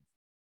that?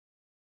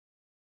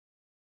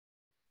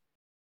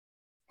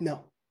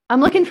 No.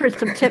 I'm looking for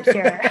some tips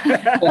here.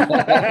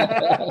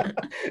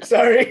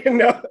 Sorry,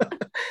 no.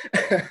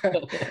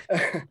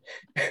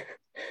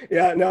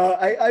 Yeah, no,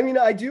 I mean,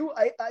 I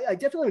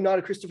definitely am not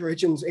a Christopher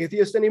Hitchens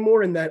atheist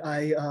anymore, in that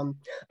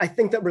I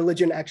think that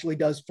religion actually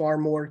does far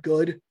more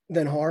good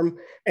than harm.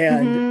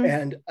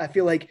 And I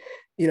feel like,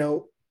 I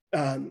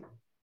don't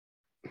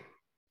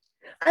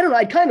know,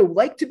 I'd kind of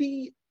like to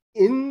be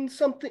in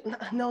something.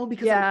 No,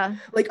 because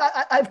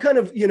I've kind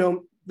of,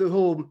 the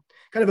whole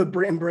kind of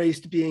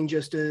embraced being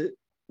just a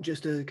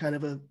kind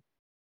of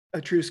a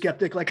true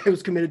skeptic, like I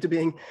was committed to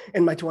being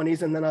in my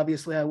 20s, and then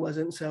obviously I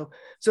wasn't. So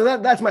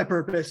that's my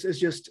purpose, is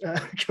just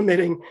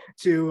committing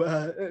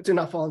to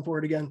not falling for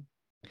it again.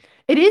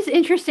 It is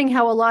interesting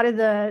how a lot of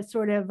the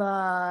sort of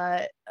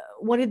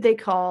what did they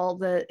call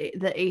the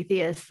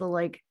atheists, the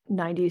like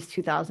 90s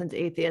 2000s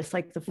atheists,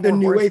 like the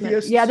new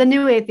atheists? Yeah, the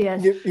new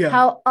atheists. Yeah.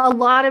 How a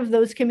lot of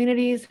those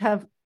communities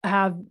have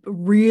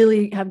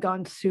really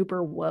gone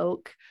super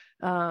woke.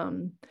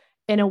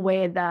 In a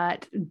way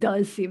that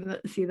does see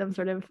them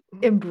sort of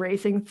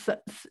embracing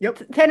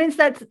tenets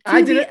that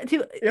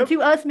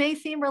to us may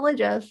seem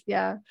religious.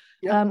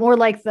 Or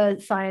like the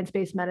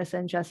science-based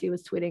medicine. Jesse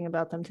was tweeting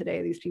about them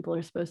today. These people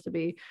are supposed to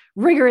be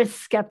rigorous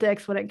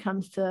skeptics when it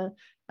comes to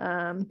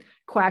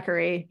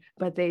quackery,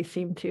 but they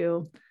seem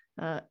to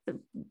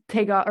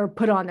take off or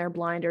put on their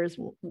blinders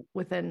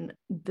within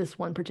this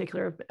one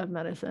particular of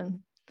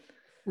medicine.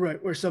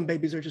 Right, where some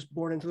babies are just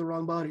born into the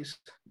wrong bodies.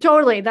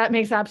 Totally, that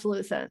makes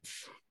absolute sense.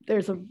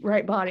 There's a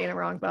right body and a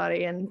wrong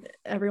body, and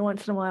every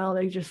once in a while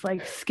they just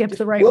like skip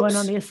the right one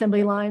on the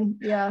assembly line.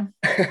 Yeah.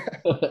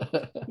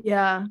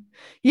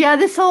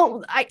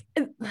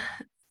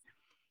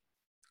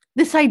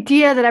 This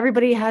idea that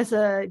everybody has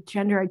a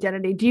gender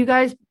identity. Do you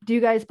guys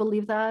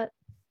believe that?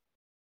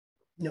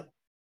 No.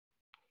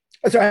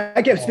 Sorry,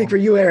 I can't speak for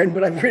you, Aaron,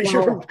 but I'm pretty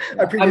sure.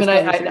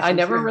 I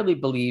never really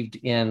believed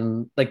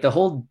in like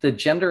the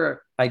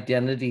gender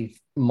identity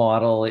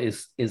model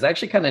is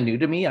actually kind of new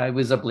to me. I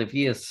was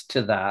oblivious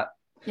to that.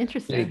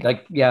 Interesting.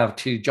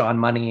 To John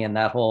Money and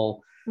that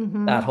whole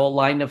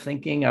line of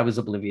thinking, I was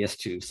oblivious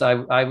to.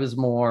 So I was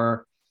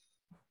more,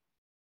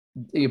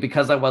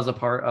 because I was a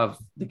part of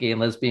the gay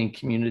and lesbian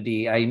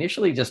community, I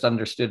initially just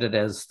understood it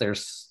as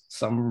there's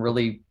some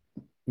really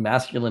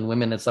masculine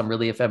women and some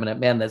really effeminate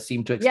men that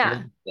seem to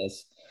experience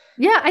this.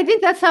 Yeah, I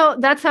think that's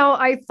how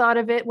I thought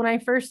of it when I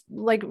first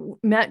like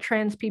met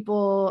trans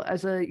people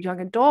as a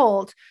young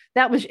adult.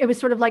 It was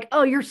sort of like,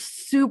 oh, you're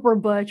super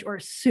butch or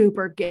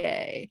super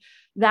gay.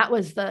 That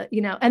was the,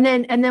 and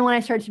then when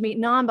I started to meet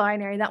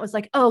non-binary, that was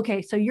like, oh,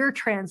 okay, so you're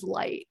trans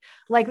light.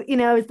 Like,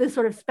 it's this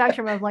sort of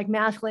spectrum of like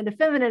masculine to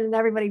feminine, and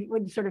everybody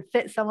would sort of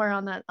fit somewhere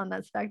on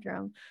that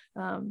spectrum.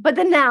 But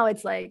then now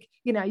it's like,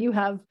 you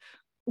have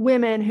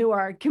women who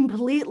are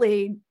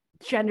completely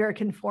gender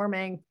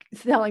conforming,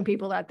 telling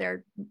people that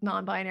they're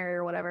non-binary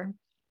or whatever.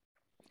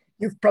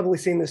 You've probably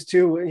seen this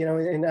too,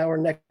 in our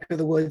neck of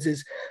the woods.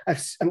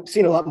 I've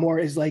seen a lot more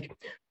is like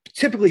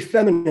typically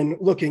feminine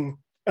looking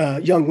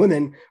young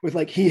women with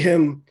like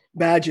he/him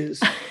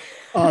badges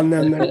on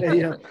them.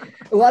 And,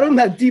 a lot of them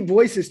have deep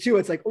voices too.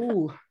 It's like,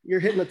 oh,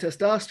 you're hitting the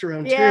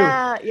testosterone too.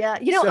 Yeah.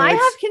 So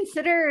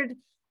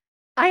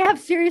I have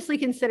seriously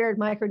considered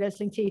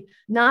microdosing,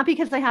 not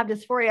because I have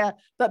dysphoria,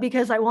 but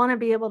because I want to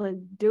be able to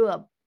do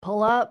a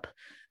pull up.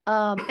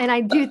 And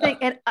I do think,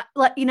 and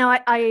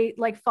I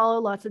like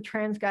follow lots of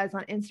trans guys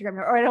on Instagram,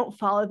 or I don't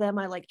follow them.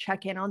 I like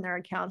check in on their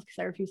accounts because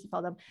I refuse to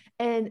follow them.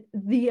 And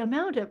the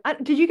amount of,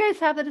 did you guys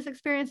have that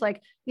experience?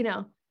 Like,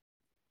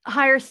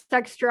 higher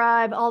sex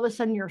drive, all of a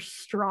sudden you're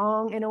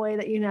strong in a way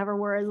that you never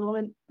were as a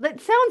woman.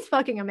 That sounds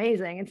fucking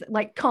amazing. It's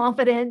like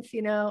confidence,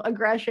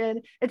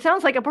 aggression. It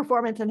sounds like a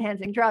performance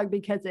enhancing drug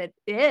because it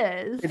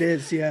is. It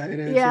is. Yeah, it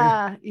is.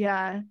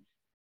 Yeah.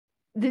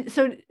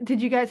 So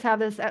did you guys have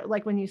this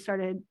like when you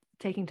started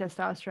taking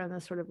testosterone,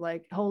 this sort of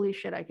like, holy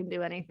shit, I can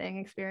do anything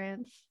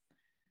experience?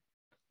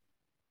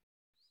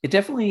 It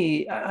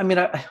definitely, I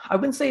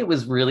wouldn't say it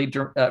was really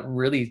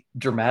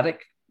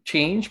dramatic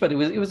change, but it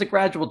was a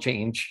gradual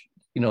change,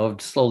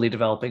 of slowly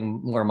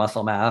developing more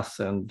muscle mass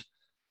and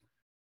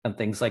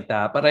things like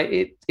that. But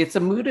it's a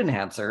mood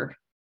enhancer.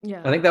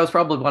 Yeah. I think that was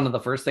probably one of the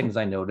first things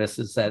I noticed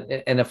is that,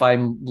 and if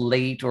I'm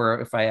late or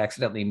if I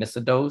accidentally miss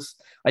a dose,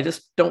 I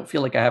just don't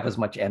feel like I have as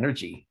much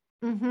energy.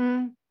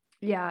 Mm-hmm.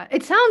 Yeah,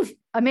 it sounds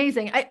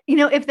amazing.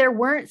 If there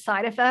weren't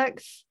side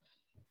effects,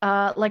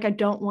 like I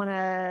don't want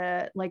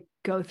to like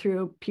go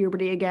through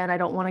puberty again. I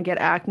don't want to get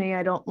acne.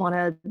 I don't want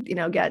to,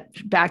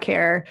 get back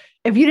hair.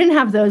 If you didn't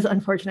have those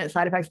unfortunate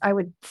side effects, I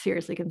would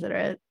seriously consider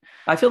it.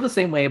 I feel the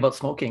same way about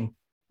smoking.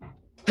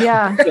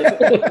 Yeah.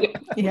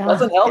 Yeah. It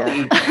wasn't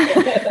healthy.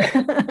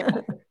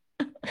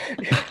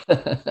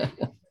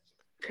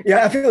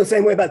 Yeah, I feel the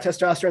same way about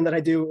testosterone that I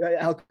do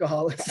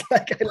alcohol. It's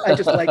like I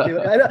just like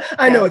doing it.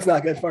 I know it's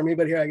not good for me,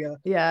 but here I go.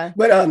 Yeah.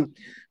 But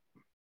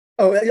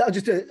I'll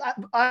just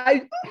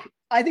I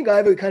think I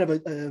have a kind of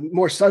a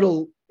more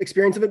subtle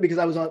experience of it because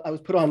I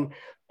was put on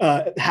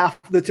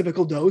half the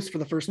typical dose for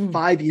the first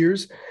 5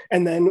 years,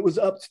 and then it was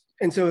up,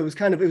 and so it was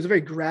a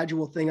very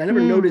gradual thing. I never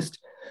noticed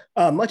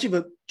much of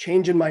a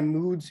change in my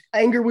moods.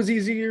 Anger was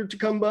easier to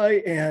come by,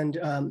 and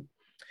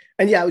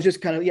yeah, it was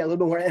just kind of a little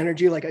bit more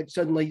energy. Like I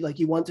suddenly I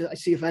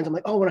see a fence, I'm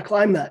like, oh, I want to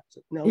climb that.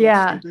 No,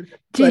 yeah.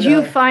 Did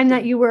you find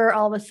that you were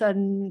all of a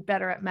sudden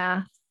better at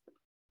math?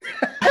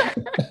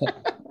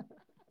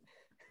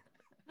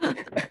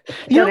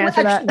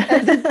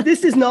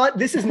 This is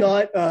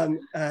not.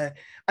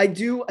 I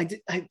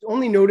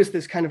only noticed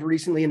this kind of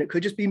recently, and it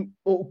could just be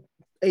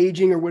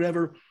aging or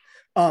whatever.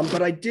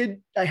 But I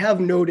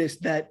have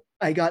noticed that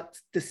I got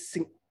this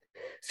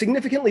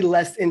significantly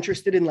less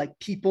interested in like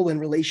people and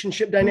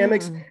relationship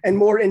dynamics and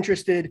more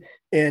interested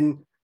in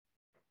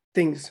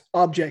things,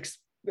 objects,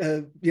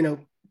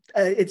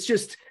 it's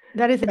just.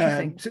 That is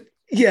interesting.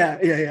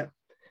 Yeah.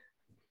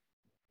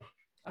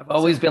 I've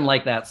always been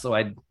like that. So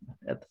I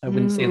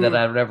wouldn't say that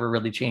I would ever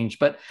really change,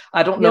 but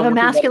I don't know. You have a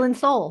masculine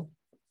soul.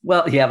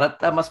 Well, yeah,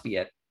 that must be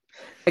it.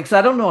 Because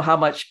I don't know how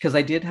much, because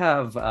I did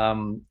have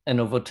an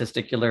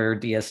ovotesticular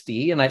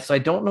DSD, and I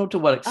don't know to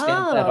what extent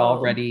that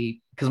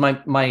already, because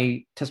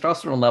my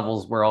testosterone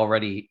levels were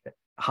already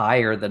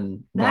higher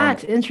than normal.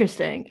 That's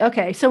interesting.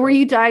 Okay, so were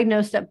you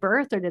diagnosed at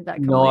birth, or did that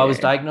come later? I was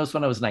diagnosed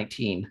when I was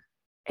 19.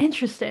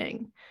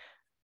 Interesting.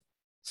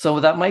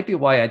 So that might be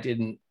why I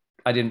didn't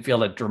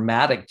feel a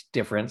dramatic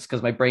difference,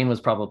 because my brain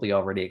was probably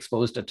already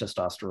exposed to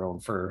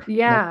testosterone for most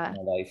of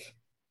my life.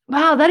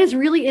 Wow, that is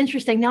really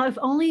interesting. Now, if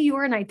only you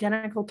were an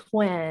identical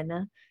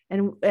twin,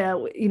 and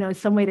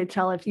some way to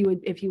tell if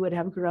you would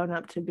have grown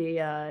up to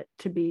be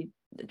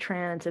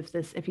trans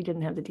if you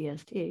didn't have the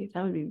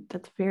DSD,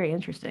 that's very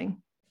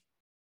interesting.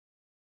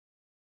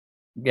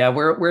 Yeah,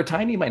 we're a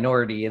tiny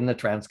minority in the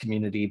trans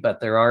community, but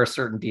there are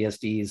certain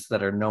DSDs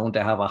that are known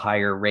to have a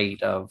higher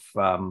rate of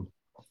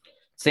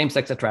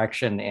same-sex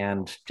attraction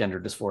and gender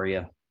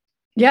dysphoria.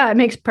 Yeah, it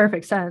makes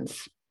perfect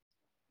sense.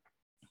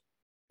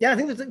 Yeah, I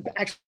think there's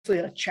actually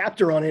a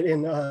chapter on it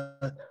in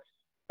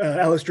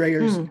Alice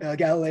Dreher's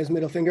Galileo's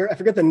Middle Finger. I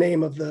forget the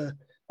name of the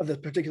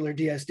particular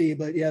DSD,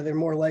 but yeah, they're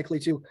more likely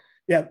to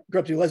grow up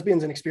to be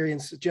lesbians and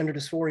experience gender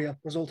dysphoria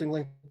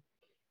resultingly.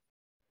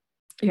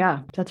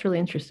 Yeah, that's really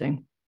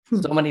interesting.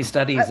 So many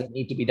studies that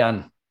need to be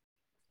done.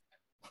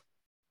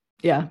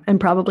 Yeah, and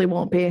probably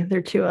won't be.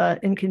 They're too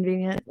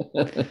inconvenient.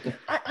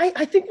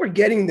 I think we're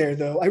getting there,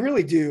 though. I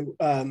really do.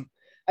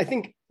 I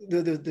think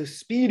the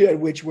speed at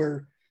which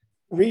we're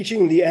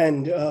reaching the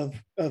end of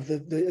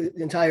the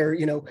entire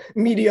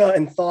media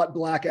and thought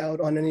blackout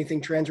on anything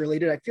trans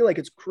related, I feel like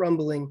it's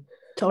crumbling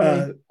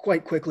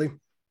quite quickly.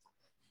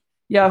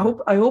 Yeah,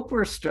 I hope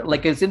we're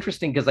it's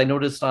interesting because I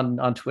noticed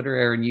on Twitter,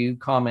 Aaron, you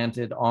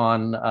commented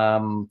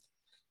on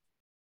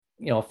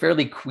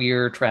fairly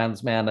queer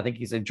trans man. I think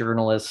he's a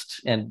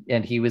journalist, and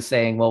he was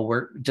saying, well,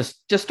 we're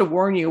just to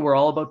warn you, we're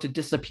all about to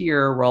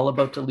disappear. We're all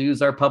about to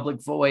lose our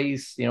public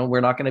voice.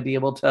 We're not going to be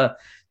able to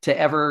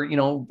ever,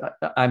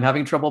 I'm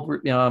having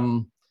trouble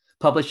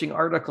publishing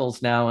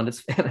articles now.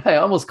 And I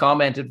almost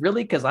commented,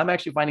 really, because I'm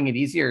actually finding it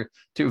easier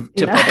to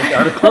publish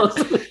articles.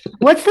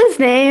 What's his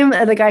name?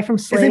 The guy from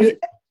Slate?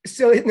 His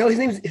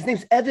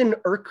name's Evan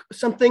Irk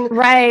something.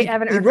 Right.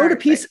 He wrote a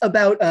piece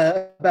about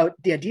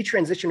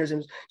detransitioners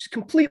and just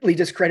completely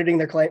discrediting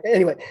their client.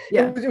 Anyway,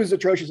 it was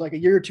atrocious like a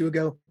year or two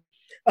ago.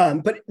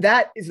 But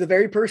that is the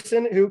very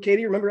person who,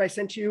 Katie, remember I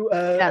sent you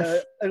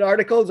an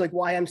article. It's like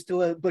why I'm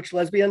still a butch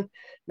lesbian.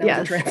 Now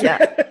I'm a trans.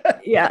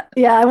 Yeah.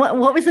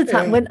 What was the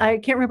time when I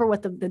can't remember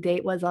what the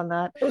date was on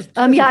that.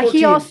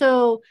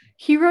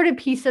 He wrote a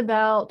piece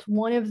about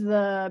one of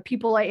the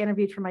people I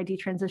interviewed for my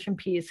detransition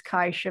piece,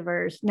 Kai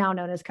Shivers, now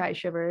known as Kai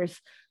Shivers,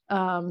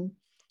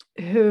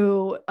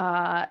 who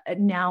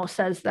now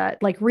says that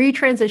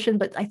retransition,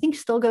 but I think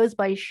still goes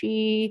by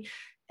she.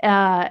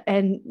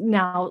 And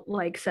now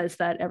says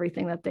that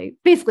everything that they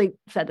basically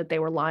said that they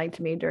were lying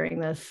to me during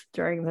this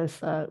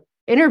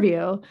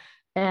interview,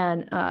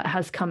 and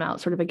has come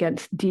out sort of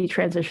against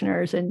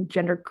detransitioners and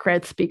gender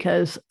crits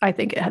because I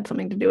think it had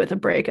something to do with a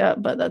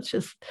breakup. But that's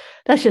just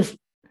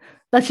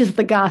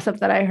the gossip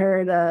that I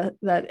heard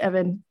that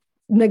Evan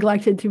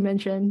neglected to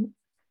mention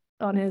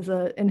on his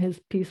in his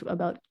piece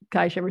about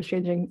Kai Shivers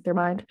changing their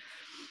mind.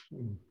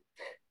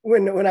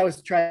 When I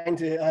was trying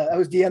to, I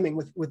was DMing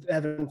with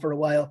Evan for a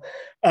while.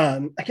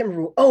 I can't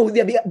remember. Oh,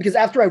 yeah, because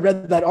after I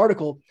read that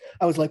article,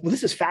 I was like, well,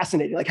 this is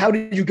fascinating. Like, how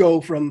did you go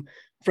from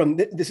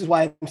this is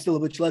why I'm still a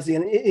butch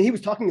lesbian? And he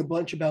was talking a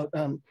bunch about,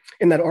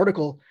 in that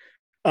article,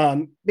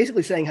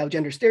 basically saying how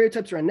gender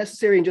stereotypes are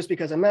unnecessary. And just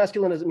because I'm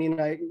masculine doesn't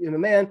mean I am a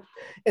man.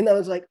 And I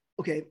was like,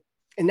 okay.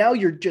 And now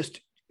you're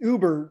just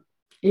uber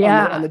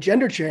on the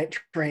gender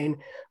train,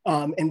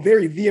 and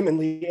very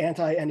vehemently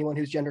anti anyone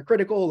who's gender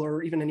critical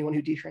or even anyone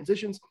who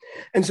detransitions.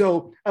 And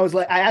so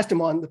I asked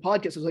him on the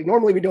podcast. I was like,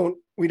 normally we don't.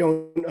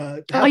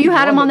 Oh, you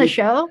had him on the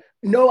show?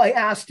 No, I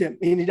asked him,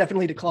 and he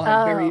definitely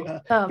declined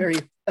very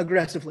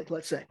aggressively.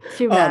 Let's say.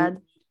 Too bad.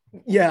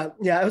 Yeah.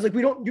 I was like,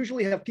 we don't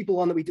usually have people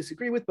on that we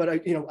disagree with, but I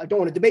don't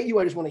want to debate you.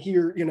 I just want to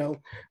hear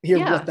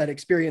what that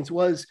experience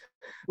was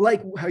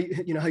like, how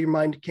how your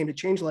mind came to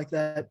change like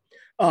that.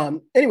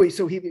 Anyway,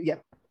 so he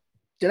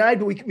denied,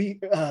 but we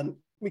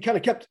kind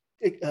of kept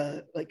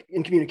like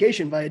in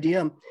communication via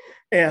DM,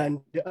 and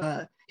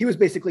he was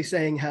basically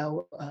saying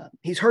how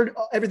he's heard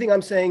everything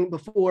I'm saying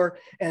before,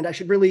 and I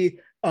should really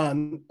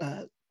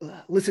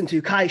listen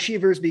to Kai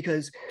Shivers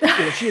because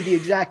she had the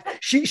exact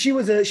she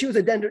was a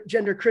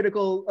gender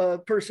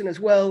critical person as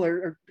well,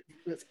 or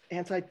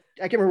anti,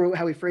 I can't remember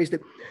how he phrased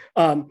it,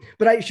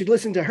 but I should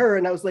listen to her.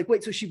 And I was like,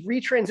 wait, so she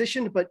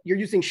retransitioned, but you're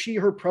using she,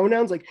 her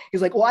pronouns? Like,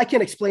 he's like, well, I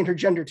can't explain her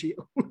gender to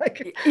you.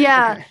 Like,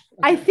 yeah. Okay.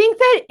 I think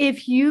that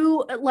if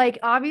you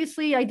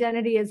obviously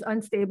identity is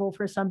unstable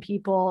for some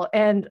people,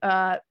 and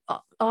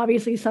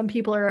obviously some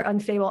people are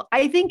unstable.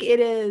 I think it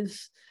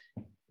is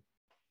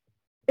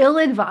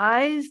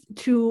ill-advised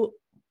to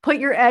put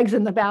your eggs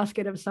in the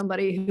basket of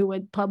somebody who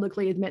would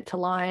publicly admit to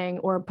lying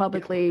or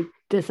publicly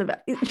disavow.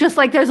 Just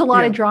like there's a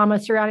lot of drama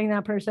surrounding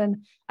that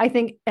person. I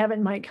think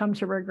Evan might come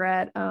to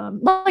regret,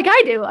 like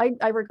I do.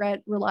 I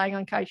regret relying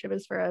on Kai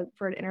Shivers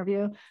for an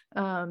interview.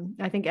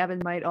 I think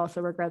Evan might also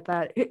regret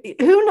that.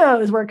 Who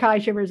knows where Kai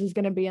Shivers is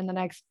going to be in the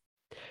next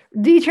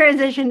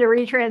detransition to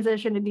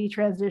retransition to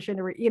detransition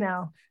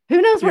to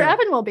who knows where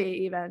Evan will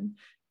be even.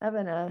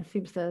 Evan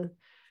seems to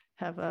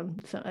have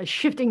a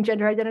shifting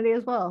gender identity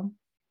as well.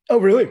 Oh,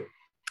 really?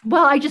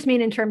 Well, I just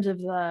mean in terms of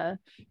the,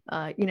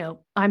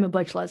 I'm a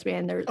butch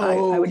lesbian.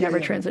 I would never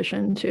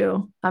transition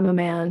to I'm a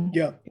man.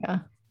 Yeah.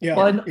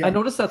 Well, I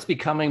noticed that's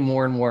becoming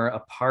more and more a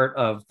part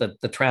of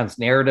the trans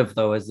narrative,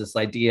 though, is this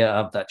idea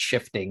of that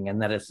shifting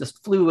and that it's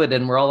just fluid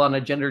and we're all on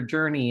a gender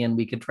journey and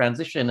we can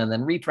transition and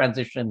then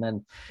retransition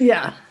and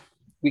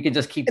we can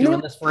just keep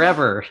doing this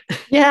forever.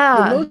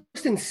 Yeah. The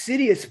most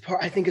insidious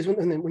part, I think, is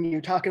when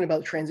you're talking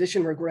about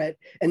transition regret,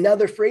 and now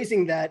they're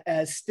phrasing that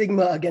as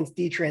stigma against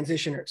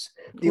detransitioners.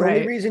 The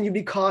only reason you'd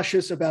be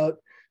cautious about,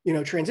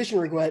 transition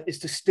regret is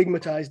to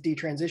stigmatize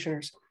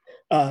detransitioners,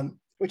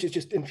 which is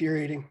just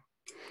infuriating.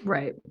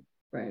 Right.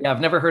 Yeah,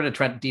 I've never heard a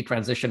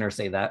detransitioner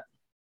say that.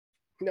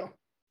 No.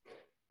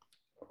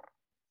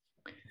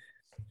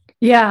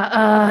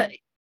 Yeah,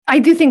 I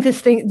do think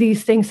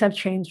these things have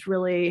changed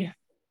really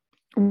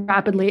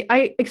rapidly.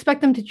 I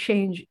expect them to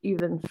change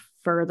even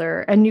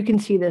further, and you can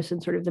see this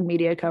in sort of the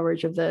media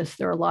coverage of this.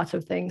 There are lots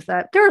of things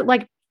that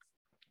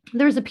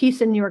there's a piece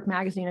in New York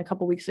Magazine a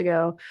couple weeks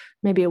ago,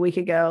 maybe a week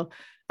ago,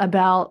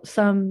 about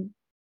some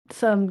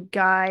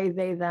guy,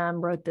 they them,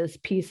 wrote this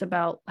piece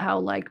about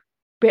how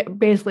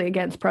basically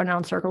against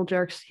pronoun circle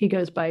jerks. He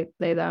goes by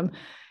they them.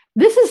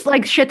 This is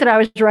like shit that I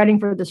was writing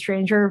for The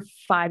Stranger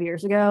 5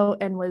 years ago,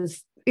 and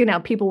was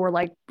people were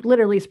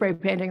literally spray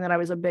painting that I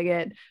was a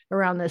bigot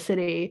around the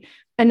city.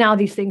 And now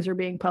these things are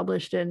being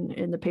published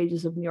in the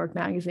pages of New York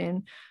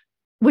Magazine,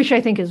 which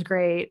I think is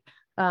great.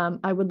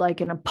 I would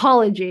like an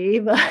apology,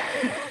 but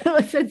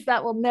since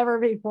that will never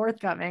be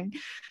forthcoming,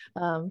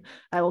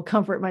 I will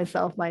comfort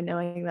myself by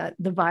knowing that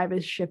the vibe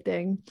is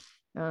shifting.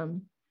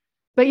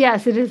 But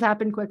yes, it has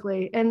happened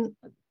quickly. And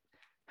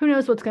who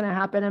knows what's going to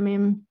happen? I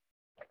mean,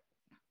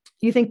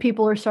 you think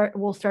people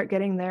will start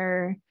getting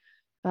their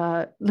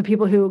the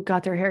people who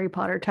got their Harry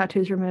Potter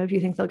tattoos removed,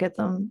 you think they'll get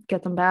them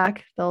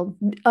back? They'll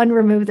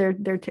unremove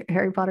their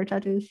Harry Potter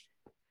tattoos?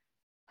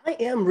 I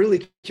am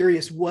really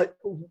curious what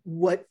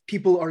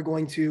people are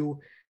going to,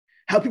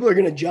 how people are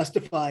going to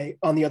justify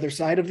on the other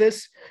side of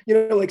this.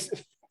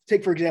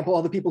 Take, for example,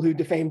 all the people who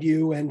defamed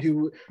you and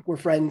who were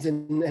friends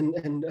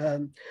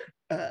and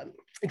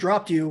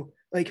dropped you.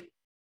 Like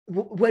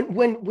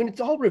when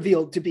it's all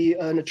revealed to be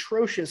an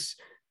atrocious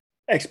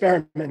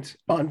experiment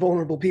on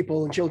vulnerable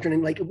people and children,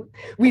 and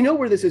we know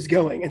where this is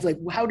going. It's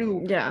how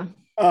do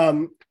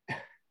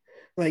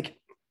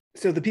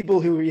so the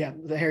people who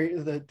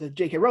the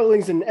J.K.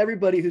 Rowlings and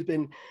everybody who's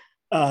been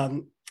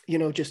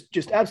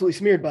just absolutely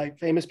smeared by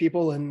famous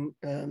people and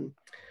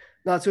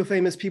not so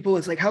famous people,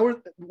 it's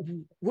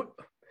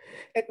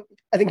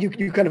I think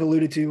you kind of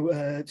alluded to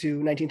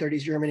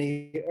 1930s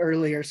Germany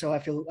earlier, so I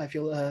feel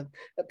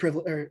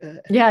privileged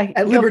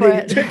at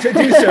liberty to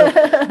do so.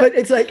 But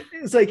it's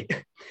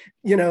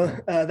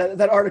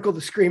that article,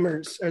 The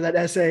Screamers, or that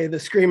essay, The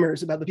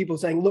Screamers, about the people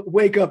saying, "Look,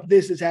 wake up!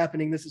 This is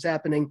happening. This is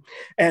happening,"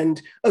 and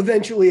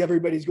eventually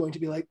everybody's going to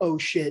be like, "Oh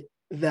shit,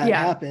 that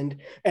happened,"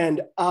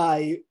 and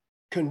I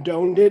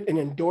condoned it and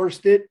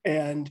endorsed it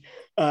and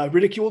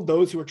ridiculed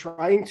those who are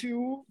trying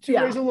to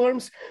raise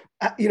alarms.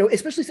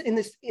 Especially in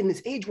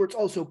this age where it's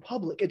all so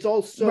public, it's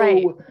all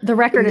so the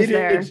record is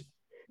there.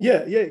 Yeah.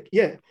 What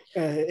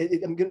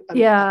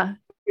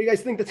do you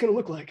guys think that's going to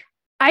look like?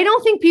 I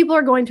don't think people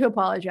are going to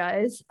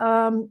apologize.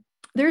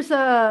 There's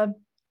a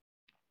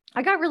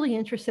I got really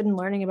interested in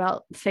learning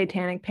about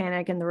satanic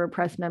panic and the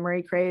repressed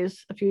memory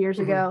craze a few years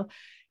ago.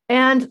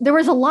 And there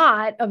was a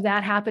lot of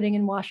that happening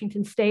in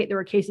Washington State. There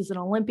were cases in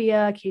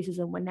Olympia, cases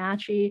in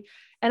Wenatchee.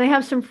 And I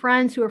have some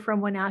friends who are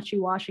from Wenatchee,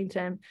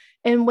 Washington.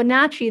 In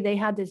Wenatchee, they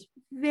had this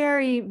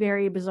very,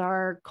 very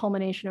bizarre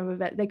culmination of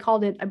event. They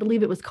called it, I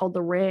believe it was called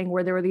the Ring,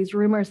 where there were these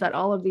rumors that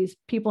all of these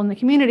people in the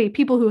community,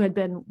 people who had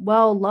been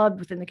well loved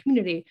within the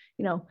community,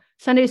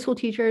 Sunday school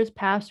teachers,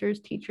 pastors,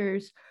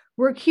 teachers,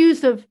 were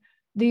accused of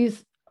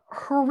these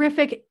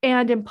horrific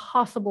and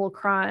impossible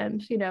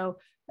crimes.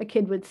 A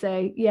kid would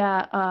say,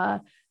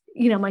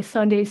 my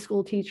Sunday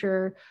school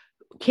teacher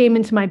came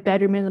into my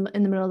bedroom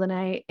in the middle of the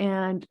night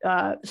and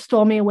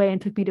stole me away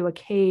and took me to a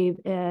cave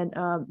and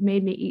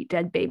made me eat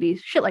dead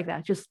babies, shit like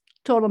that, just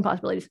total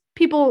impossibilities.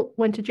 People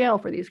went to jail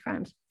for these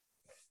crimes.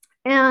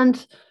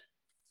 And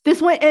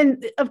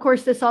of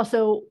course, this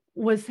also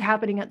was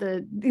happening at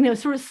the,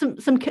 sort of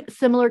some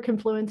similar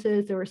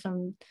confluences. There were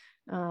some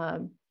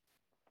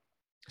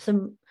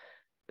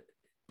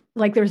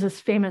like there's this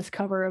famous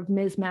cover of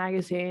Ms.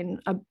 Magazine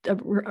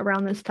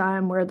around this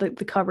time where the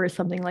cover is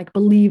something like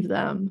 "Believe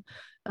Them,"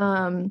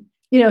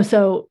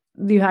 so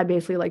you had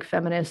basically like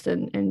feminists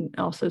and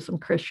also some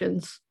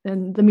Christians,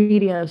 and the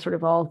media sort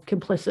of all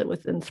complicit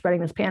within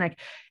spreading this panic.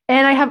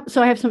 And I have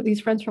some of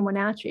these friends from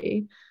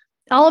Wenatchee.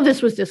 All of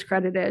this was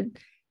discredited,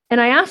 and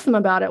I asked them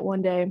about it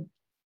one day,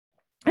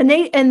 and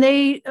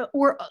they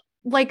were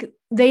like,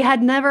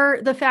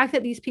 the fact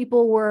that these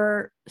people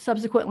were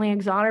subsequently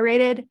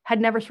exonerated had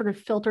never sort of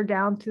filtered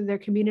down through their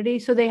community.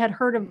 So they had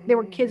heard of, they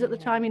were kids at the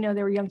time,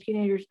 they were young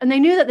teenagers, and they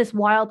knew that this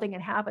wild thing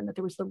had happened, that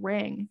there was the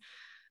Ring.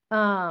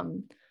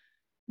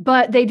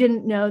 But they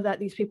didn't know that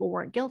these people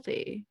weren't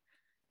guilty.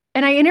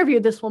 And I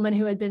interviewed this woman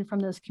who had been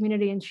from this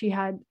community, and she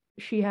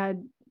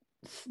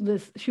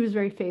was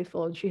very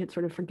faithful, and she had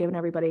sort of forgiven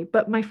everybody.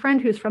 But my friend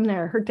who's from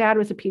there, her dad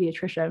was a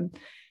pediatrician.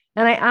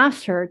 And I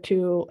asked her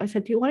I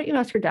said, why don't you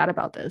ask your dad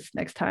about this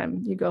next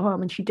time you go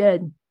home? And she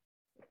did.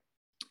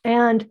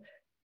 And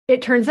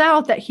it turns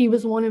out that he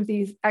was one of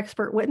these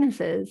expert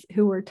witnesses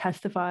who were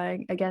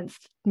testifying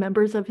against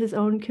members of his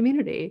own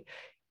community.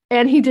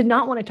 And he did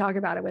not want to talk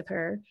about it with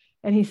her.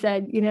 And he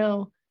said,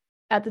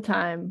 at the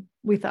time,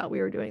 we thought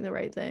we were doing the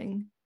right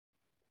thing.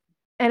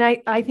 And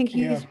I think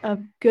he's a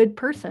good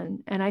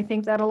person. And I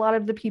think that a lot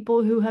of the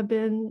people who have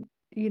been,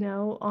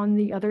 on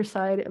the other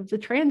side of the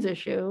trans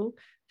issue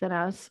than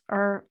us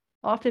are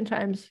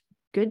oftentimes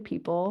good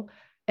people,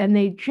 and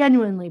they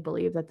genuinely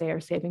believe that they are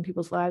saving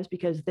people's lives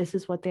because this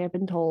is what they have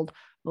been told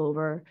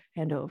over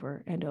and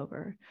over and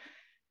over.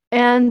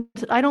 And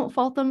I don't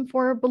fault them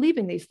for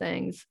believing these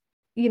things.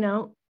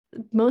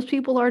 Most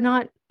people are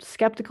not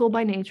skeptical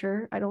by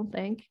nature, I don't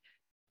think,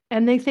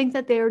 and they think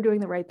that they are doing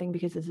the right thing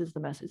because this is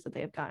the message that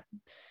they have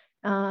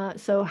gotten.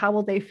 So how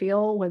will they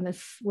feel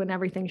when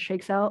everything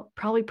shakes out?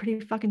 Probably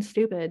pretty fucking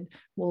stupid.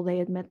 Will they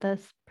admit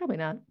this? Probably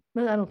not.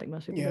 But I don't think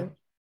most people do.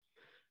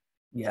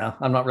 Yeah,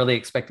 I'm not really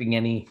expecting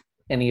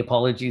any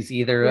apologies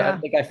either. Yeah.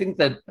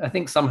 I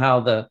think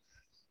somehow the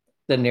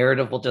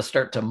narrative will just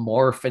start to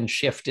morph and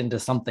shift into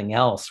something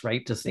else,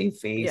 right? To save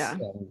face.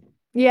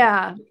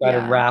 Yeah. Try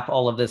to wrap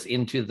all of this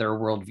into their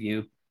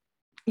worldview.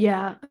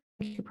 Yeah,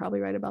 you're probably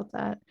right about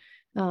that.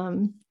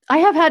 I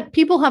have had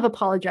people have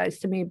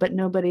apologized to me, but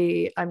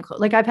nobody I'm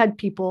close. Like I've had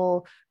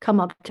people come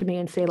up to me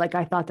and say, like,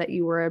 I thought that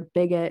you were a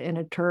bigot and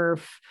a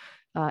TERF.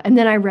 And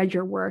then I read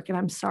your work and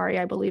I'm sorry,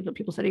 I believe what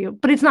people said to you,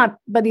 but it's not,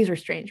 but these are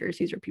strangers.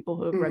 These are people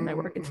who have read my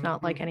work. It's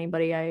not like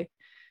anybody I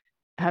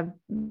have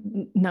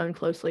known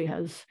closely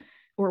has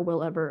or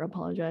will ever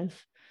apologize.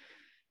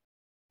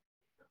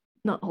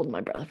 Not holding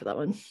my breath for that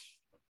one.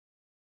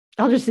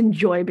 I'll just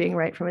enjoy being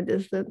right from a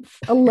distance,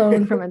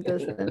 alone from a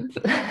distance.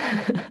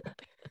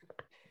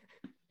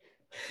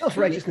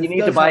 You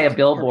need to buy a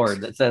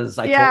billboard that says,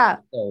 I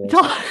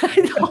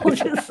told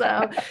you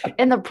so,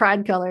 in the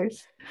pride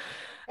colors.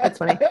 That's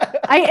funny.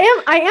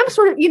 I am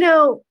sort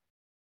of,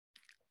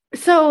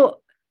 so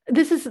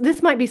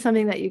this might be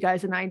something that you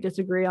guys and I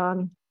disagree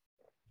on.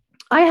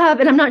 I have,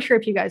 and I'm not sure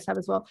if you guys have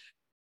as well.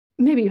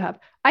 Maybe you have.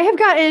 I have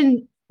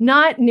gotten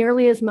not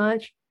nearly as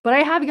much, but I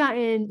have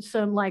gotten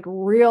some like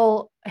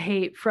real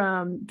hate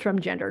from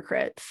gender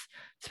crits,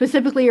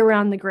 specifically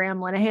around the Graham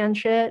Linehan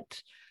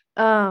shit.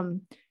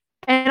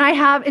 And I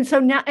have,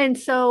 and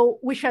so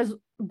which has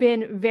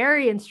been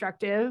very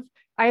instructive.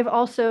 I've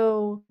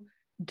also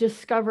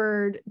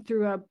discovered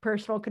through a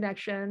personal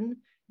connection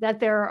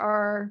that there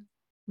are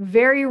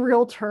very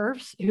real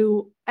TERFs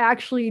who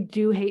actually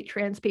do hate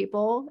trans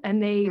people,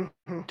 and they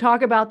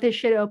talk about this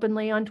shit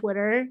openly on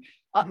Twitter,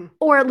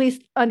 or at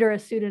least under a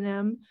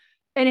pseudonym,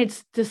 and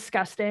it's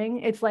disgusting.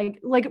 It's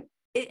like,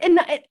 and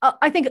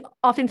I think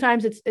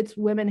oftentimes it's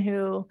women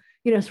who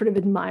sort of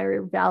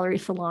admire Valerie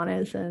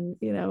Solanas and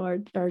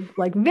are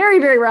like very,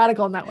 very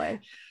radical in that way.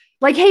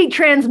 Like hate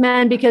trans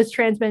men because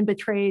trans men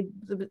betrayed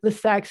the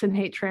sex, and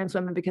hate trans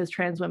women because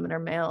trans women are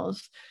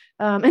males.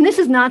 And this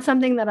is not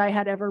something that I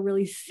had ever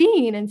really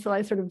seen until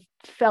I sort of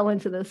fell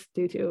into this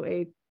due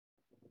to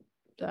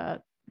a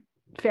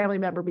family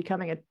member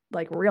becoming a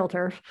like real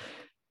TERF,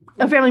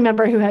 a family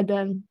member who had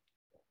been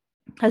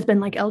has been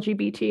like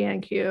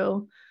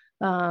LGBTQ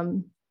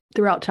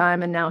throughout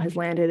time, and now has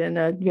landed in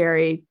a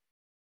very,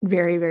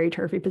 very, very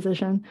turfy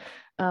position.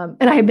 And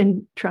I have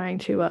been trying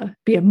to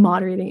be a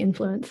moderating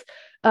influence.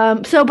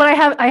 But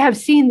I have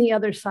seen the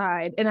other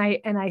side, and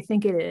I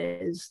think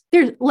there's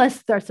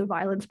less threats of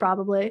violence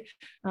probably,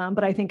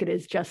 but I think it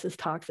is just as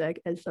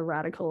toxic as the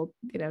radical,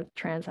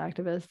 trans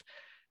activist.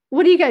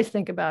 What do you guys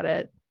think about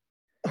it?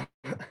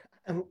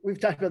 We've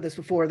talked about this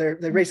before.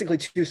 They're basically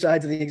two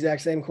sides of the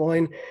exact same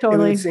coin.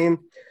 Totally. It would seem.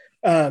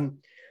 I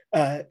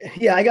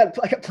got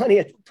plenty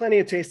of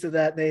taste of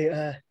that.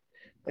 They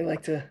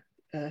like to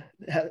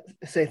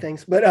say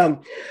things, but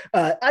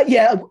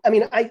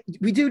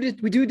we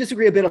do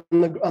disagree a bit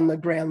on the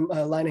Graham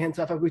Linehan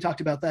stuff. We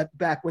talked about that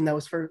back when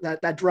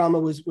that drama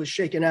was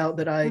shaken out.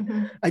 That I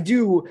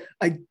don't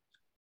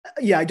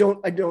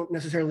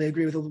necessarily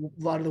agree with a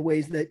lot of the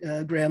ways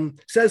that Graham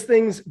says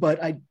things,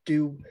 but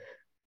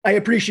I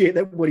appreciate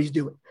that what he's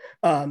doing.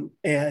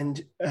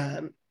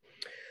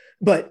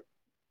 But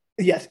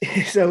yes,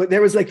 so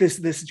there was like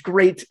this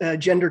great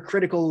gender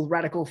critical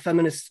radical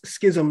feminist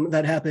schism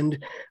that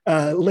happened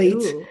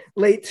late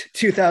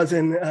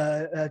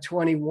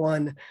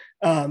 2021.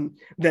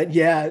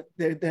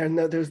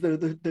 There's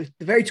the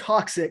very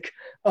toxic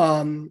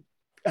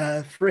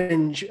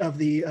fringe of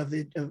the.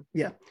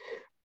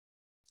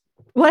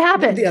 What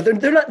happened? Yeah,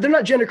 they're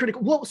not gender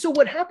critical. Well, so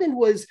what happened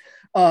was.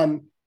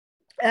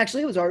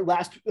 Actually, it was our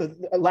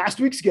last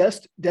week's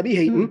guest, Debbie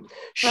Hayton.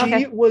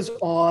 She was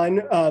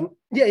on,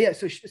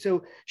 So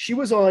she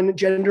was on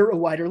Gender a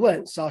Wider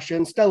Lens, Sasha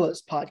and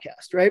Stella's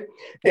podcast, right?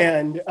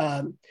 And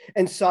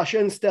Sasha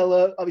and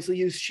Stella obviously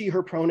use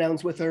she/her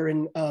pronouns with her,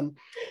 and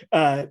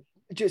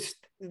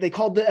they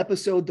called the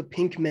episode "The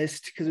Pink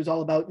Mist" because it was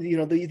all about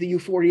the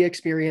euphoria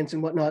experience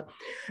and whatnot.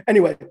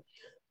 Anyway,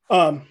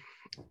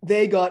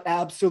 they got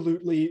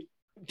absolutely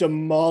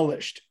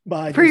demolished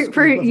by for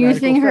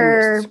using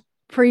her.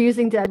 For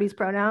using Debbie's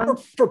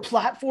pronouns? For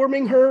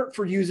platforming her,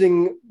 for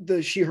using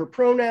the she/her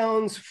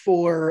pronouns,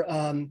 for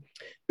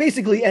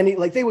basically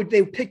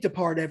they picked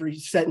apart every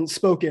sentence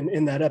spoken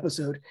in that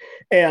episode,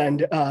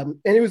 and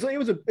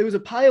it was a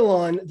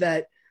pile-on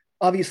that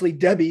obviously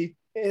Debbie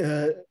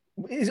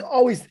is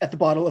always at the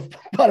bottom of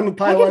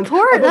pile-ons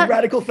about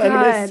radical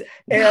feminists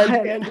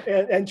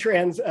and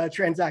trans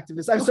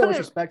activists. I have so much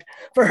respect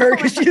for her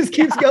because she just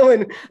keeps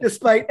going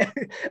despite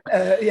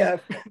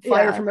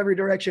fire from every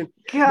direction.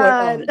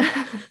 God.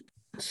 But,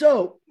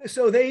 so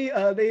they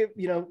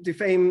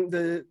defame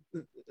the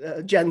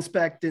Gen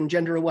Spect and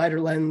Gender a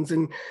Wider Lens,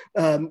 and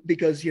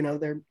because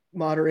they're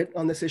moderate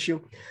on this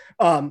issue.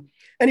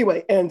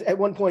 Anyway, and at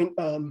one point,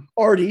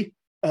 Artie,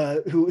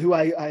 who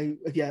I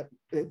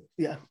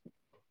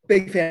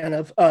big fan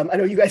of. I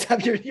know you guys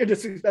have your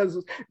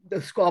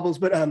squabbles,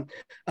 but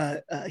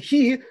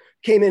he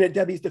came in at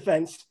Debbie's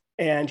defense,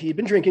 and he'd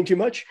been drinking too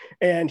much,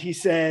 and he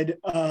said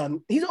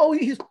he's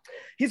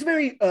a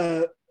very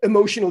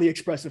emotionally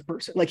expressive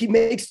person. Like he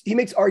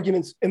makes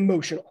arguments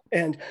emotional,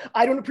 and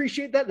I don't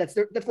appreciate that. That's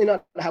definitely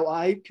not how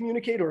I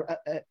communicate, or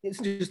it's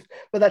just.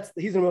 But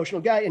he's an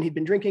emotional guy, and he'd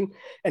been drinking,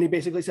 and he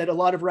basically said a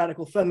lot of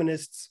radical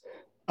feminists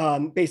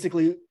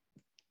basically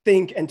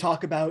think and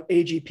talk about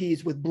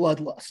AGPs with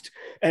bloodlust,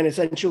 and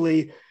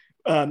essentially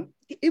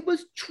it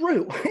was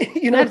true.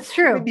 That's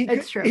true.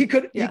 It's true. He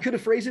could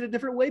have phrased it a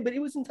different way, but it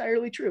was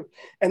entirely true,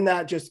 and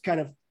that just kind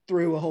of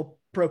threw a whole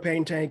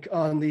propane tank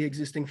on the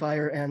existing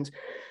fire. And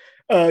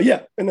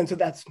and then so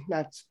that's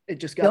it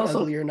just got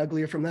uglier and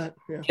uglier from that.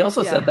 He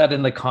also said that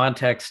in the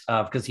context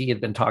of, because he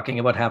had been talking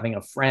about having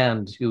a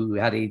friend who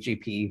had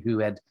AGP who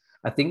had,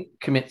 I think,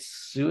 commit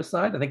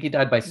suicide. I think he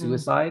died by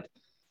suicide.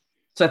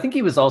 So I think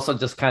he was also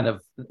just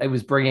I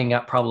was bringing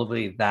up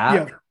probably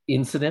that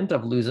incident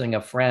of losing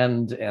a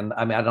friend. And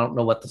I mean, I don't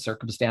know what the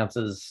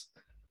circumstances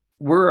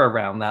were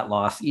around that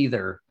loss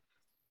either.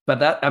 But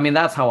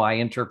that's how I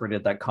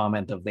interpreted that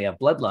comment of they have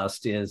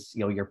bloodlust is,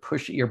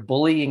 you're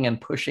bullying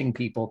and pushing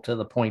people to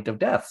the point of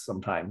death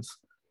sometimes,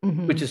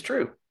 which is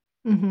true.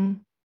 Mm-hmm.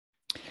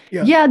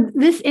 Yeah.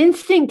 This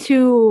instinct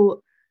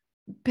to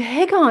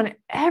pick on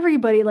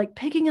everybody, like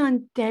picking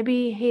on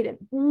Debbie Hayton.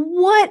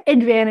 What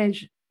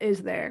advantage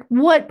is there?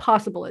 What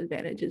possible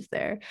advantage is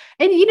there?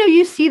 And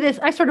you see this.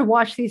 I sort of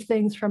watch these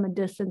things from a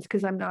distance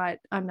because I'm not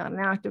an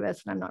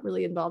activist, and I'm not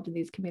really involved in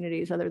these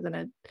communities other than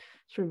a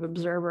sort of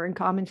observer and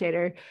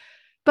commentator.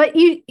 But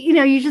you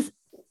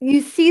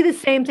see the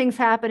same things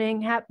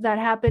happening that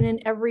happen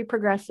in every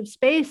progressive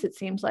space, it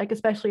seems like,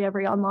 especially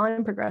every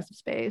online progressive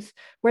space,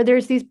 where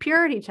there's these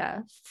purity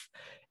tests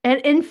and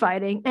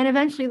infighting, and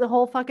eventually the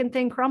whole fucking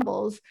thing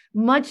crumbles,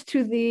 much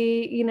to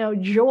the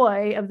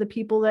joy of the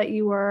people that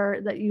you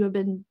have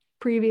been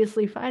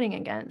previously fighting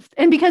against.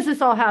 And because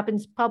this all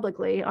happens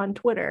publicly on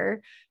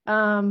Twitter,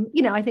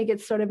 I think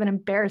it's sort of an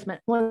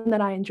embarrassment, one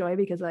that I enjoy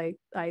because I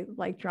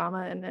like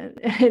drama and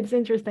it's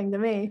interesting to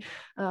me.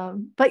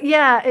 But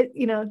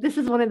this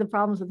is one of the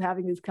problems with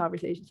having these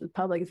conversations with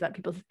public, is that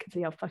people can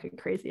see how fucking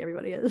crazy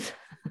everybody is.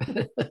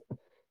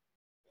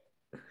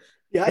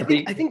 I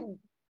think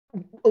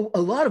a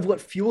lot of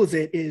what fuels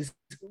it is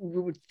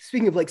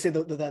speaking of like, say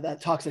that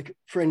toxic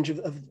fringe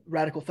of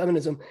radical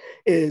feminism,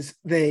 is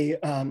they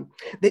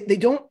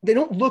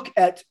don't look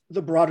at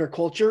the broader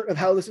culture of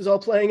how this is all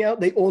playing out.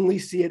 They only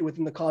see it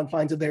within the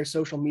confines of their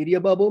social media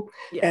bubble.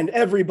 Yeah. And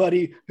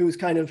everybody who's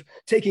kind of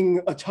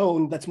taking a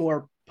tone that's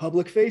more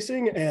public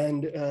facing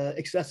and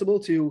accessible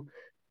to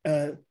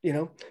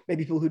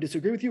maybe people who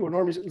disagree with you or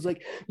normies, it's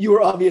like, you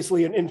are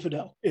obviously an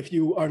infidel if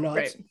you are not,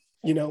 right,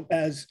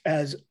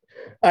 as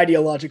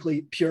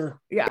ideologically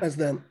pure as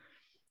them.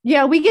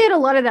 Yeah, we get a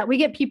lot of that. We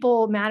get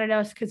people mad at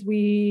us because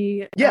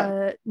we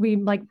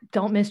like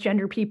don't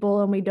misgender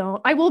people, and we don't.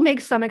 I will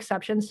make some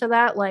exceptions to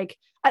that. Like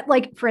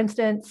for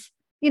instance,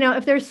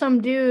 if there's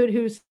some dude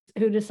who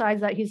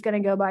decides that he's going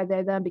to go by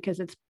they them because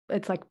it's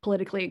like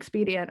politically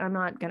expedient, I'm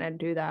not going to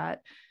do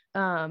that.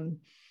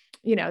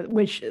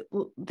 Which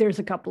there's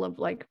a couple of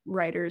like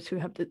writers who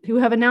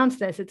have announced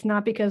this. It's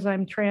not because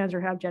I'm trans or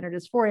have gender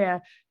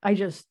dysphoria.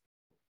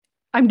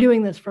 I'm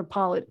doing this for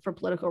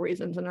political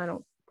reasons, and I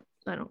don't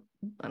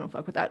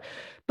fuck with that.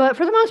 But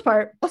for the most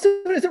part, also,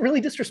 is it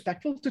really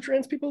disrespectful to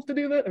trans people to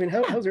do that? I mean,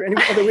 how's there any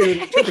other way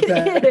to interpret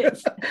that? It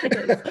is.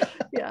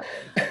 Yeah,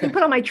 I can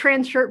put on my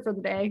trans shirt for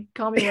the day.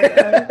 Call me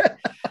whatever.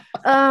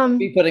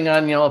 Be putting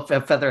on,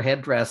 a feather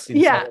headdress.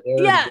 Yeah.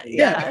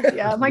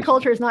 My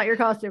culture is not your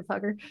costume,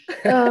 fucker.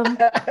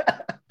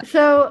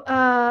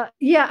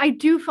 I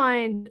do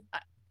find,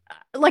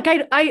 like,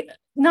 I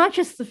not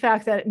just the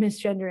fact that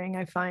misgendering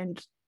I find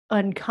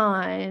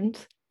unkind,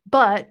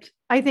 but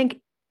I think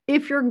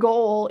if your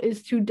goal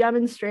is to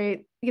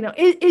demonstrate,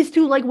 is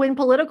to like win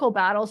political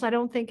battles, I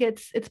don't think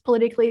it's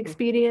politically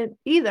expedient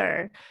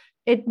either.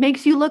 It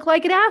makes you look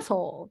like an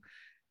asshole.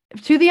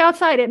 To the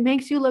outside, it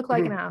makes you look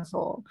like an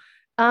asshole.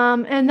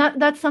 And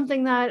that's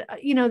something that,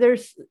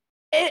 there's,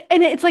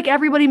 and it's like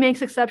everybody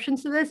makes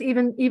exceptions to this,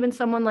 even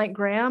someone like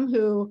Graham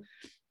who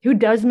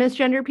does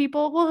misgender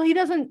people. Well, he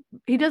doesn't,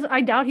 I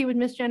doubt he would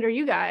misgender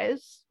you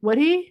guys. Would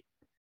he?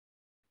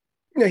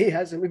 No, he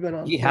hasn't. We've been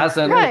on. He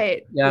hasn't.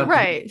 Right. Yeah.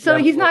 Right. So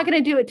he's not going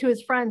to do it to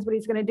his friends, but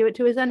he's going to do it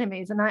to his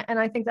enemies. And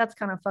I think that's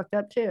kind of fucked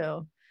up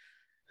too.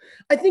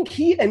 I think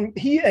he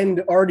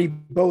and Artie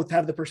both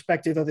have the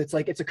perspective of it's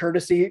a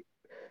courtesy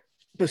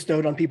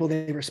bestowed on people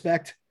they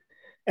respect.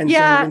 And so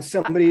when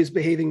somebody is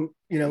behaving,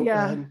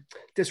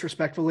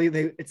 disrespectfully,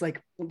 it's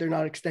like they're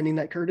not extending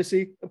that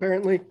courtesy,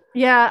 apparently.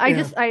 Yeah,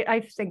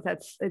 I think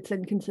it's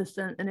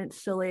inconsistent and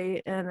it's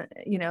silly, and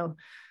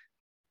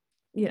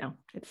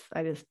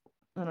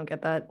I don't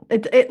get that.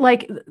 It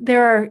like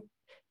there are,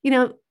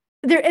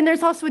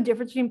 there's also a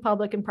difference between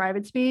public and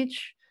private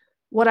speech.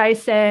 What I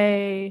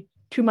say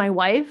to my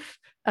wife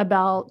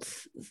about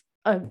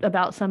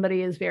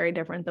somebody is very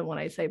different than what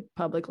I say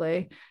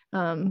publicly.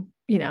 And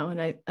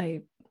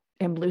I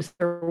am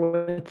looser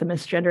with the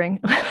misgendering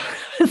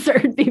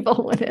certain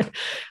people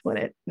when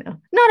it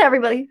not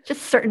everybody,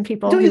 just certain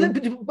people.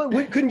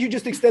 But couldn't you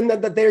just extend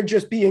that they're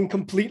just being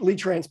completely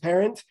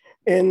transparent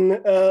in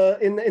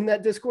that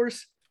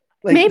discourse?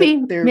 Like maybe,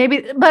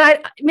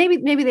 but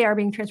maybe they are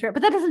being transparent,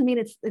 but that doesn't mean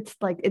it's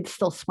like it's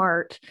still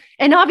smart.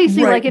 And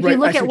obviously, like if you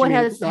look at what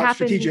has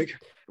happened, strategic.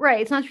 Right?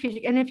 It's not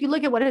strategic. And if you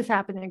look at what has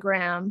happened to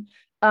Graham,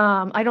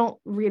 I don't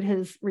read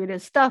his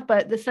stuff,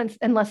 but the sense,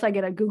 unless I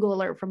get a Google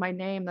alert from my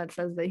name that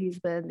says that he's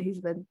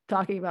been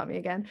talking about me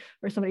again,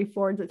 or somebody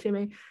forwards it to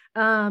me.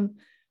 I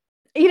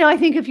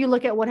think if you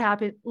look at what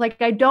happened, like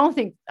I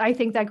think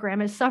that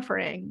Graham is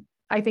suffering.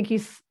 I think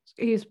he's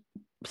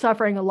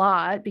suffering a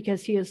lot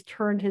because he has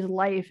turned his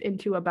life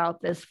into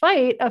about this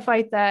fight, a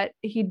fight that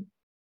he's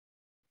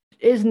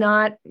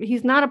not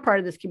a part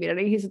of this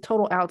community. He's a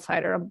total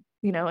outsider,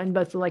 in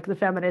both like the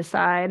feminist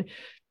side,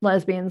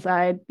 lesbian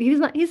side. He's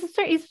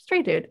a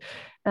straight dude.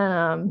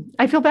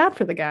 I feel bad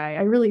for the guy.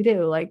 I really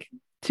do. Like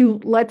to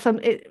let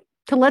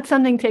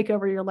something take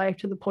over your life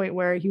to the point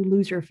where you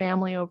lose your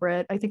family over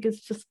it. I think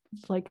it's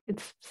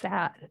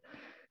sad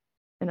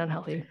and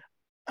unhealthy.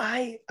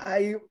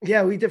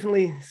 We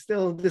definitely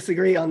still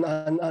disagree on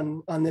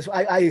this.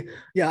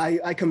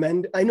 I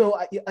commend. I know.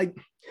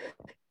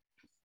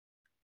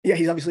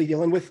 He's obviously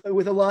dealing with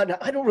a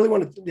lot. I don't really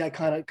want to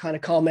kind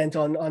of comment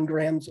on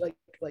Graham's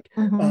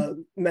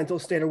mental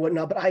state or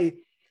whatnot, but I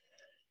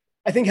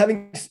think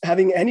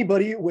having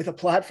anybody with a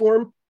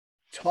platform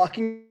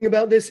talking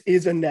about this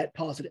is a net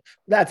positive.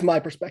 That's my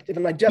perspective,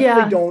 and I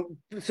definitely don't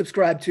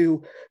subscribe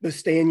to the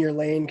stay in your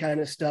lane kind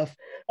of stuff.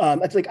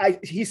 It's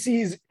like he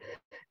sees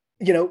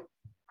kind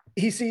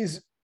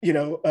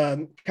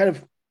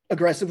of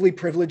aggressively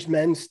privileged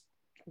men,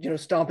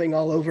 stomping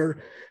all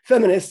over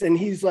feminists. And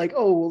he's like,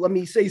 oh, well, let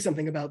me say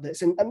something about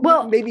this. And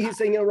maybe he's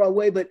saying it the wrong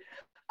way, but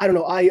I don't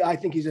know. I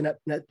think he's a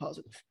net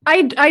positive.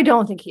 I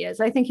don't think he is.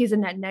 I think he's a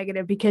net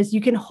negative, because you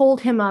can hold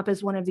him up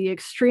as one of the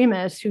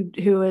extremists if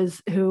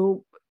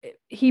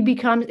he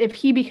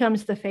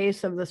becomes the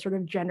face of the sort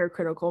of gender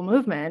critical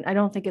movement. I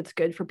don't think it's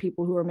good for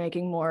people who are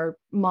making more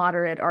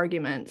moderate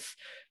arguments.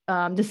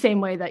 The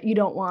same way that you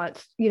don't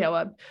want,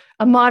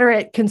 a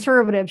moderate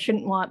conservative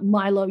shouldn't want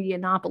Milo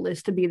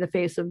Yiannopoulos to be the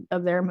face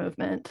of their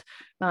movement,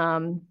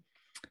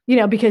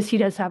 because he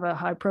does have a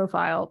high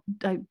profile,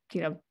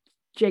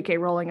 J.K.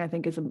 Rowling, I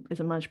think, is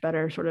a much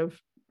better sort of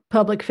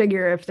public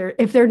figure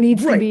if there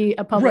needs to be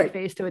a public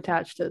face to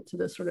attach to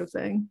this sort of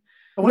thing.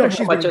 I wonder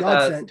how much of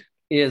that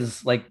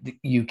is like the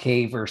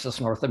UK versus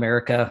North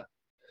America,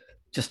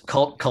 just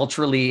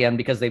culturally, and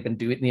because they've been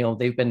doing,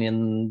 they've been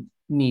in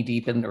knee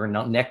deep in, or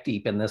not neck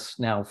deep in this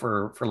now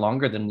for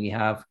longer than we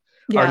have.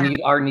 Yeah.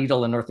 Our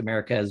needle in North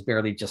America is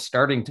barely just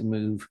starting to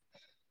move.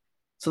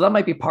 So that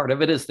might be part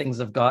of it, is things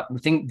have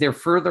they're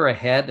further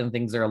ahead and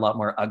things are a lot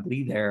more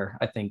ugly there,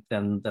 I think,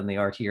 than they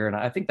are here. And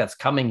I think that's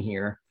coming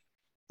here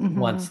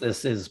once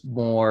this is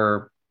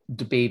more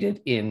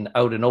debated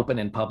out and open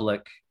in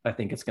public. I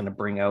think it's going to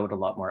bring out a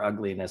lot more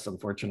ugliness,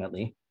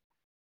 unfortunately.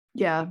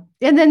 Yeah.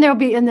 And then there'll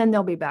be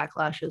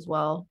backlash as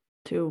well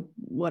to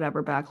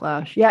whatever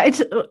backlash. Yeah.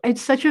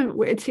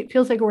 It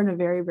feels like we're in a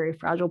very, very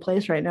fragile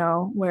place right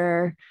now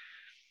where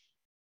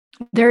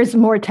there's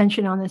more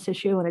attention on this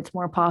issue and it's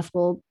more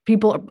possible.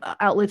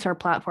 Outlets are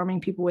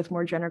platforming people with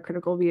more gender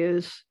critical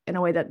views in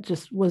a way that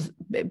just was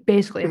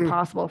basically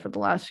impossible for the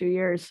last few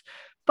years.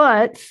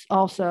 But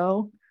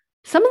also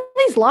some of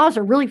these laws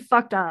are really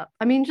fucked up.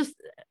 I mean, just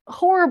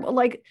horrible.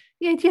 Like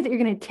the idea that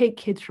you're going to take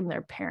kids from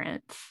their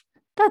parents.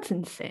 That's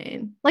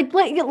insane. Like,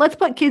 let's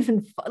put kids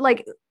in,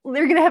 like,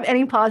 they're going to have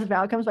any positive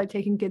outcomes by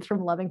taking kids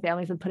from loving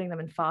families and putting them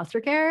in foster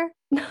care.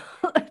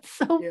 It's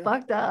so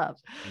fucked up.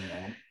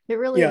 Yeah. It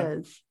really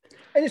is.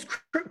 And it's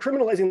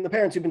criminalizing the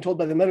parents who've been told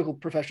by the medical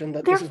profession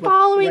that they're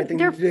following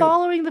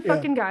the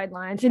fucking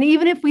guidelines. And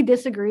even if we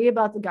disagree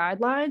about the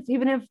guidelines,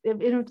 even if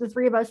the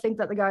three of us think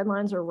that the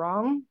guidelines are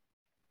wrong,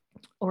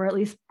 or at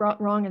least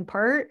wrong in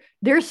part,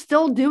 they're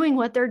still doing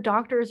what their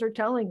doctors are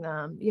telling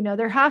them.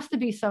 There has to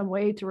be some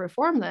way to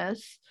reform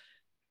this,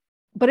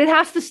 but it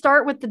has to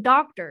start with the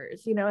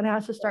doctors. It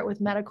has to start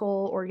with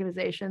medical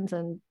organizations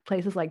and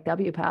places like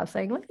WPATH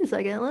saying, wait a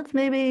second, let's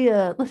maybe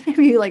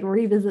like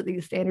revisit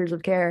these standards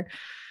of care.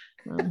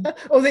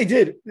 Oh, they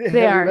did.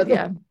 They are.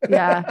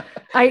 Yeah.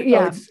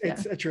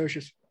 It's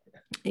atrocious.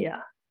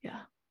 Yeah.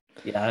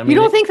 Yeah, I mean, you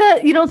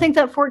don't think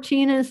that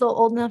 14 is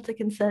old enough to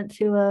consent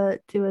to a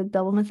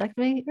double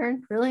mastectomy,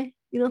 Aaron? Really?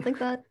 You don't think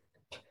that?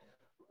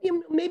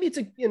 Maybe it's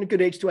a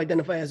good age to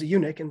identify as a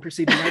eunuch and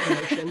proceed in that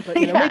direction. But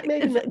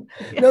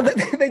no,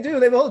 they do.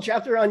 They have a whole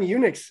chapter on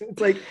eunuchs.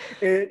 It's like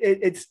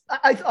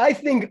I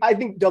think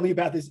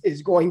WPATH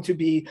is going to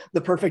be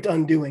the perfect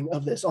undoing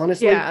of this.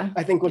 Honestly,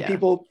 I think when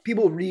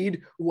people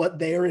read what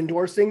they're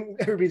endorsing,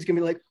 everybody's gonna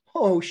be like,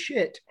 oh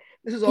shit,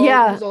 this is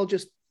all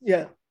just.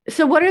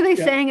 So what are they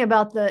saying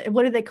about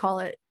what do they call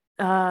it?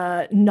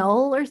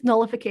 Null or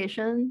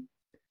nullification?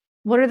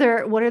 What are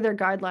their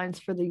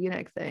guidelines for the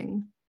eunuch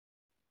thing?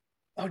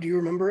 Oh, do you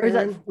remember,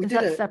 Aaron? Is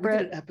that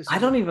separate? I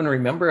don't even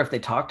remember if they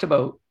talked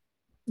about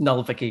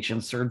nullification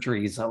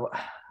surgeries. What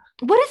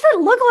does it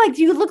look like?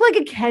 Do you look like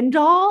a Ken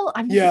doll?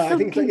 I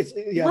think it's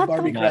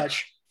Barbie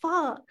Crash.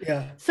 Fuck.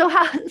 Yeah. So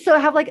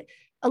have like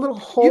a little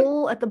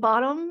hole at the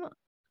bottom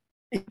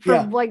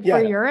for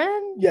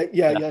urine?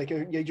 Yeah. Like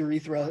your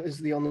urethra is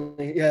the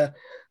only. Yeah.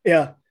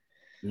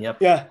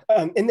 Yep. Yeah.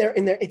 In there,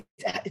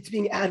 it's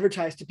being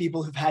advertised to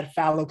people who've had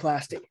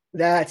phalloplasty.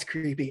 That's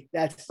creepy.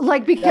 That's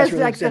like, because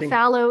really like upsetting.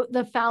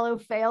 the fallow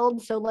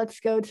failed. So let's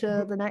go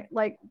to the next.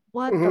 Like,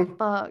 what the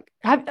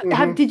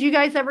fuck? Did you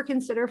guys ever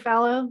consider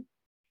fallow?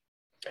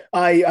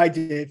 I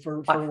did for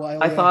a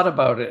while. I thought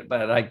about it,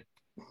 but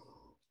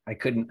I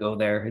couldn't go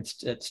there.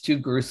 It's too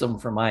gruesome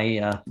for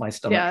my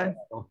stomach.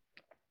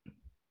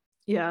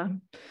 Yeah.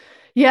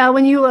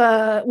 When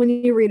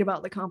you read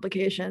about the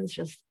complications,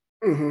 just.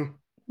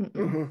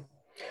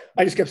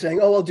 I just kept saying,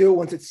 "Oh, I'll do it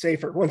once it's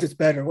safer, once it's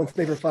better, once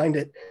they refined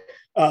it."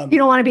 You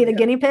don't want to be the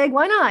guinea pig?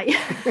 Why not?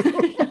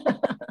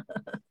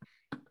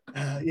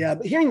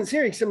 But hearing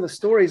some of the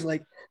stories,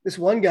 like this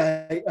one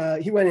guy,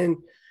 he went in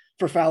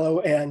for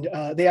fallow, and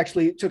they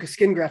actually took a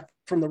skin graft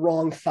from the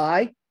wrong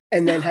thigh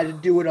and then had to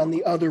do it on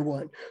the other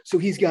one. So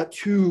he's got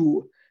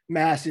two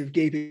massive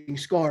gaping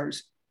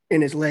scars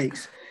in his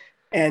legs.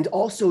 And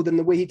also then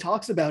the way he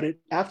talks about it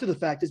after the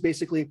fact is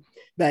basically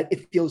that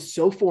it feels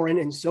so foreign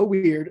and so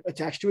weird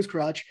attached to his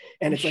crotch.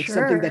 And it's like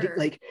something that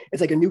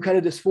it's like a new kind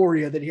of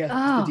dysphoria that he has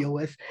to deal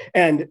with.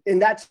 And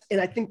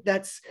I think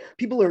that's,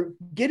 people are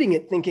getting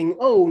it thinking,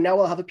 oh, now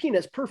I'll have a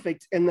penis.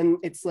 Perfect. And then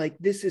it's like,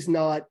 this is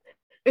not.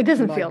 It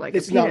doesn't feel like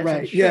it's not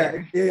right.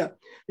 Sure. Yeah.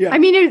 I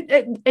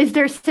mean, is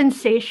there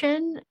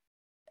sensation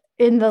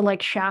in the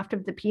like shaft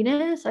of the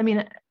penis? I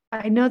mean,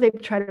 I know they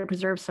try to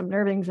preserve some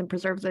nervings and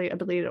preserve the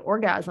ability to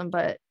orgasm,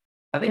 but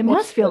I think it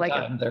must feel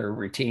like they're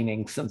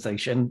retaining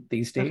sensation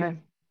these days. Okay.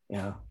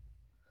 Yeah.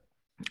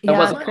 That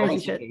wasn't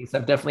always the case.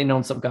 I've definitely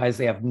known some guys,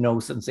 they have no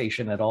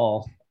sensation at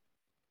all.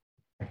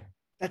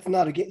 That's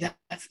not a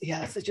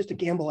it's just a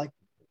gamble. I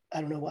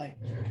don't know why.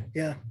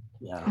 Yeah.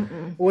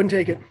 Mm-mm. I wouldn't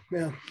take it.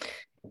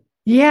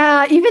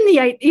 Yeah.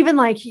 Even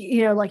like,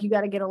 you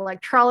got to get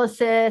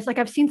electrolysis. Like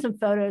I've seen some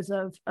photos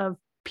of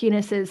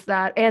penises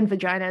and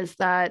vaginas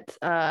that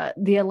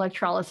the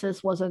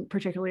electrolysis wasn't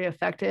particularly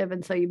effective,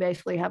 and so you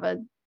basically have a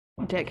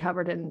dick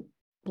covered in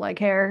leg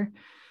hair.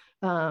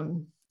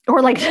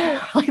 Or like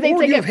they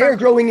or you have hair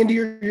growing into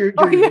your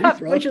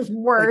urethra, which is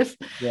worse.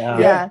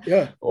 Like,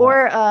 yeah.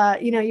 Or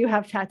you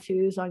have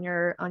tattoos on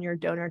your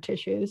donor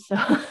tissues. So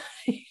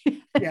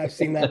yeah, I've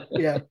seen that.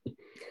 Yeah.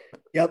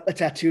 Yep, a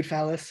tattooed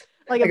phallus.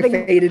 Like a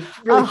big faded,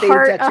 really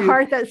faded tattoo. A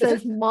heart that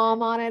says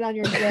mom on it on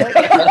your dick.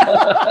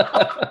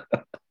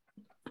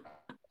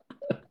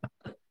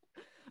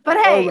 But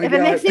hey, if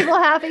it makes people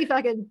happy,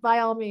 fucking by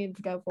all means,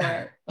 go for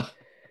it.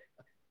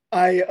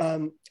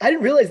 I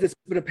didn't realize this,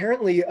 but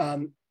apparently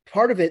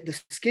part of it, the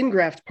skin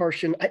graft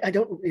portion,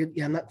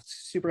 I'm not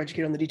super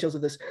educated on the details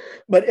of this,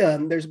 but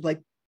there's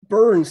like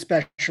burn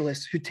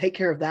specialists who take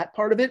care of that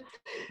part of it.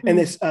 And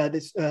this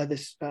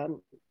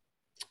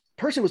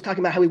person was talking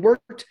about how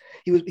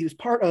he was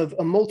part of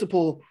a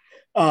multiple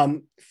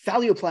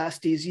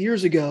phalloplasties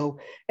years ago,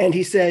 and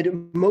he said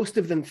most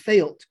of them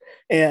failed.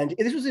 And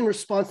this was in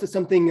response to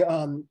something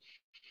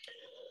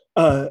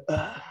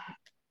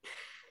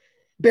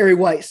Barry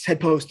Weiss had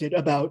posted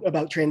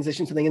about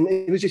transition something, and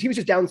he was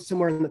just down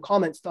somewhere in the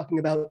comments talking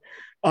about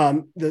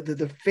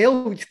the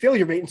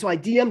failure rate. And so I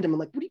DM'd him. I'm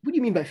like, what do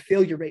you mean by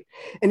failure rate?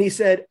 And he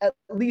said at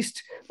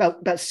least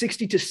about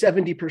 60 to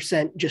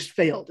 70% just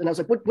failed. And I was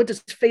like, what does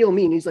fail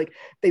mean? He's like,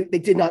 they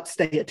did not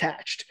stay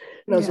attached.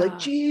 And I was like,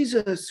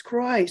 Jesus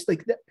Christ,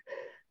 like that.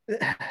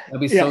 That'd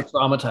be so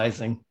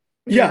traumatizing.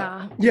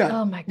 Yeah.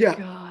 Oh my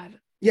God.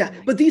 Yeah,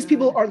 but these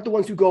people aren't the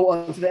ones who go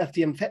onto the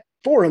FDM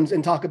forums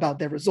and talk about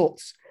their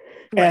results.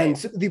 Right. And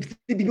so the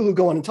people who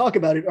go on and talk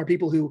about it are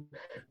people who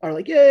are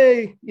like,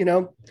 yay,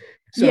 So.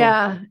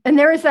 Yeah. And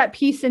there was that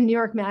piece in New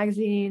York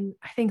Magazine,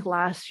 I think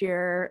last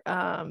year.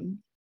 I'm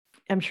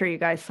sure you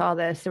guys saw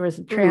this. There was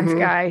a trans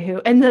guy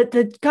and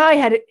the guy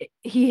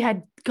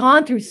had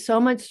gone through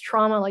so much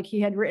trauma. Like he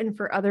had written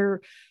for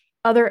other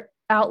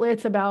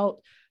outlets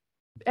about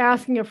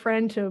asking a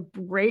friend to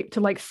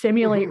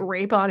simulate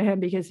rape on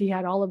him because he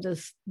had all of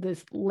this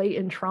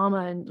latent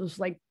trauma, and was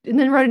like, and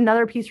then wrote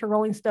another piece for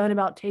Rolling Stone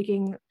about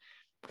taking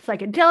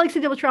psychedelics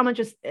to deal with trauma.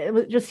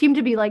 It just seemed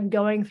to be like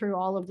going through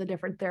all of the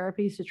different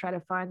therapies to try to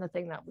find the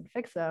thing that would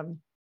fix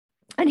them.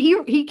 And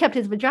he kept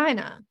his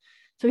vagina,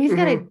 so he's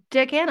got a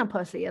dick and a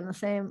pussy in the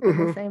same.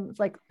 It's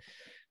like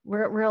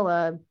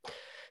real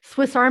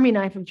Swiss Army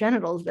knife of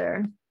genitals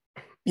there.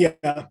 Listening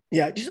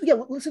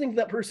to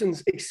that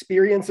person's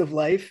experience of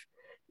life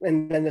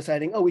and then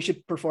deciding, we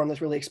should perform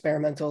this really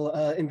experimental,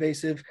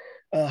 invasive,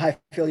 high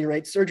failure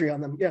rate surgery on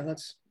them. Yeah,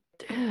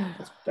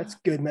 that's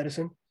good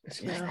medicine.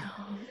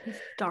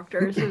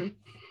 Doctors are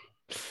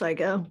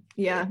psycho.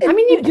 Yeah. And, I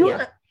mean,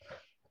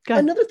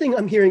 another thing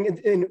I'm hearing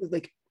in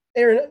like,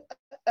 Aaron,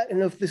 I don't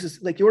know if this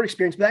is like your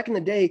experience back in the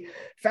day,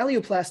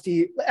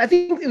 phalloplasty, I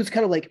think it was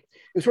kind of like,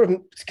 it was sort of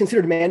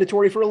considered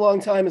mandatory for a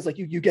long time. It's like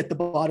you get the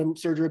bottom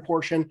surgery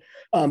portion.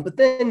 But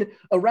then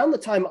around the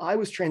time I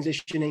was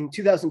transitioning,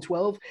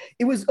 2012,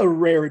 it was a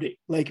rarity.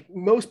 Like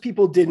most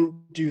people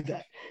didn't do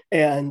that.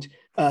 And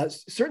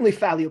certainly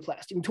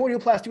phalloplasty.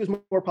 Metoidioplasty was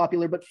more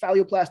popular, but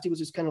phalloplasty was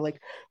just kind of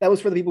like, that was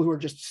for the people who were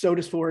just so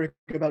dysphoric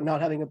about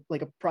not having a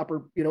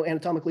proper,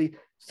 anatomically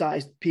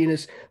sized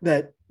penis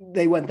that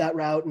they went that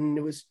route. And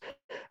it was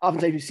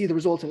oftentimes you see the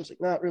results and it's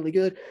like not really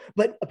good.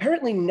 But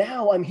apparently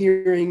now I'm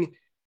hearing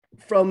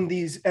from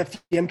these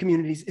FDM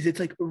communities is it's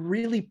like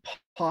really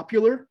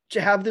popular to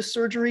have this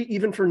surgery,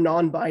 even for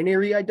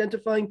non-binary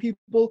identifying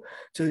people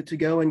to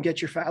go and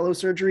get your phallo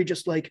surgery,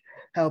 just like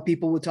how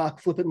people would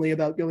talk flippantly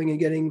about going and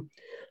getting,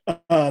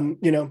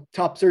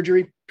 top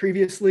surgery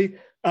previously.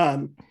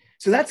 So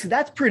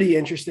that's pretty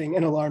interesting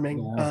and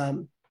alarming. Yeah.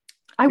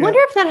 I wonder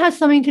if that has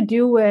something to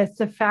do with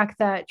the fact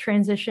that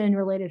transition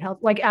related health,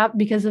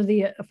 because of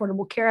the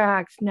Affordable Care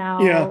Act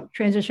now,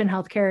 transition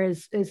healthcare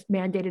is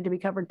mandated to be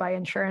covered by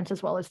insurance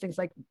as well as things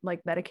like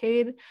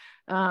Medicaid.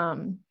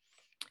 And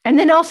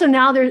then also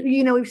now there,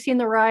 we've seen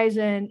the rise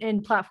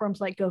in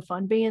platforms like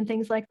GoFundMe and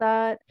things like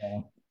that.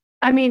 Yeah.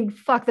 I mean,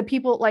 fuck, the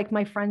people like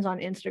my friends on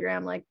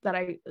Instagram,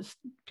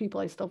 people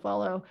I still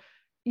follow,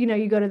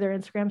 you go to their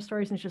Instagram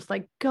stories and it's just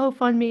like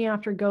GoFundMe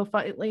after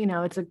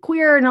GoFundMe, it's a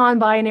queer,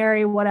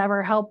 non-binary,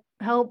 whatever, help,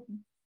 Kale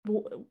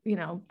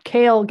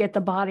get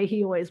the body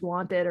he always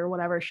wanted or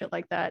whatever, shit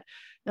like that.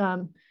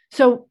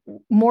 So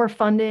more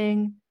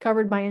funding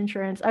covered by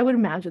insurance. I would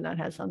imagine that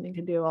has something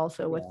to do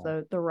also with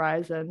the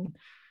rise in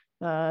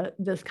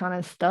this kind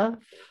of stuff.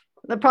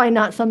 That's probably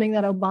not something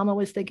that Obama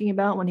was thinking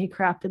about when he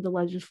crafted the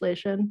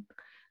legislation,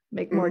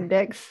 make more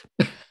dicks.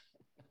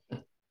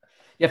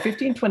 Yeah,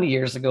 15, 20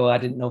 years ago, I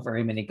didn't know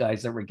very many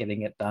guys that were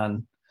getting it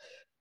done.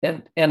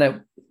 And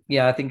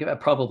I think it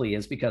probably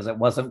is because it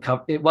wasn't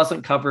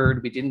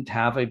covered. We didn't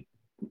have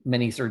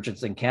many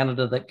surgeons in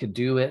Canada that could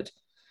do it.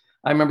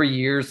 I remember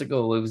years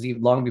ago, it was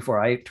even long before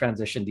I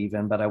transitioned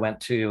even, but I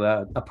went to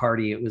a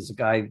party. It was a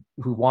guy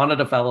who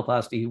wanted a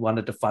phalloplasty, who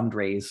wanted to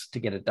fundraise to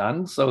get it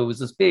done. So it was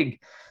this big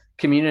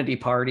community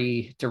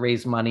party to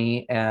raise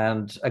money.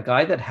 And a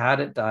guy that had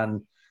it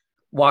done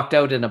walked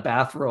out in a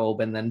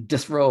bathrobe and then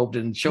disrobed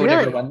and showed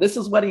everyone, this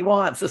is what he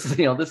wants. This is,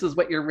 this is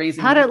what you're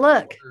raising. How'd it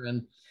look?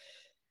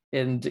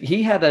 And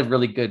he had a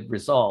really good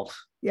result.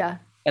 Yeah.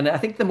 And I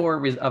think the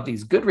more of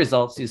these good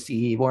results you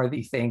see, the more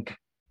you think,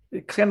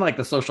 it's kind of like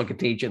the social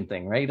contagion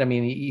thing, right? I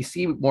mean, you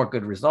see more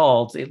good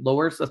results, it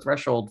lowers the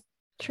threshold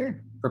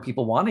for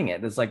people wanting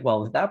it. It's like,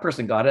 well, that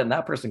person got it and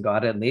that person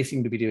got it and they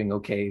seem to be doing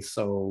okay,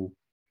 so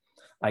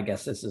I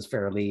guess this is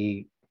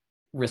fairly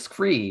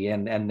risk-free,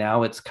 and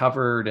now it's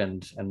covered,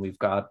 and we've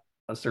got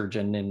a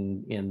surgeon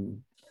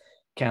in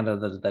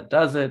Canada that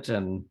does it,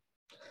 and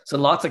so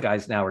lots of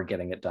guys now are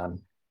getting it done.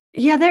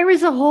 Yeah, there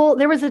was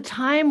a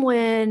time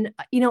when,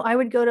 I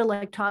would go to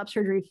like Top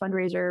Surgery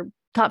fundraiser,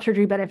 Top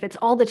Surgery benefits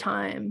all the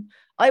time.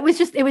 It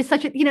was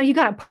such a, you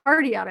got a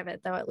party out of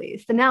it though, at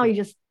least. And now you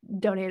just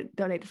donate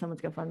to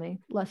someone's GoFundMe.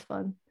 Less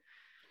fun.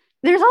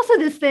 There's also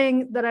this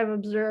thing that I've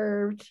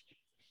observed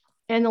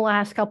in the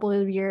last couple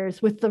of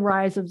years with the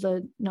rise of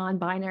the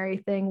non-binary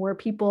thing, where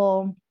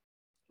people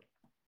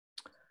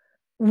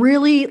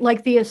really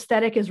like the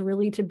aesthetic is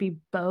really to be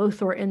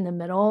both or in the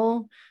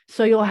middle.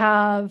 So you'll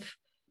have,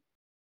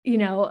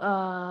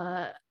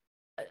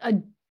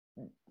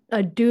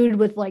 a dude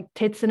with like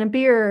tits and a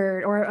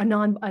beard, or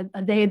a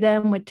they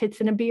them with tits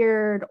and a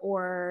beard,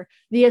 or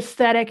the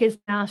aesthetic is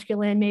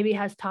masculine, maybe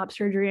has top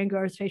surgery and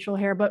grows facial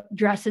hair, but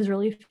dresses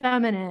really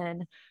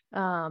feminine.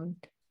 And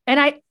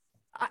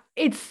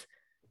it's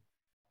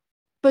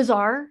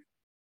bizarre,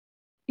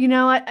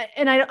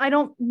 I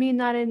don't mean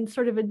that in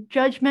sort of a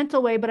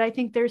judgmental way, but I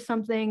think there's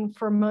something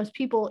for most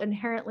people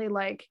inherently,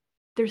 like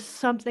there's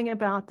something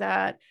about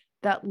that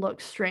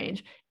looks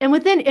strange. And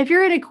if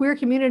you're in a queer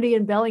community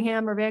in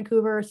Bellingham or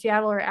Vancouver or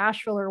Seattle or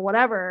Asheville or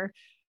whatever,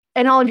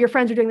 and all of your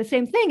friends are doing the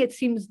same thing, it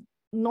seems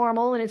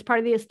normal and it's part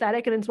of the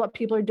aesthetic and it's what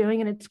people are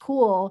doing and it's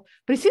cool.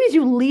 But as soon as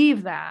you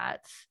leave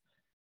that,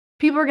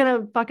 people are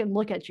going to fucking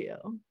look at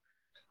you.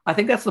 I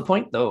think that's the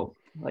point though.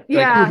 I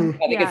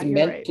think it's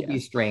meant to be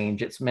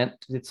strange. It's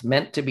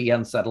meant to be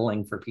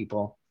unsettling for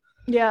people.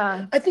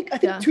 Yeah. I think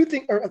two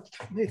things or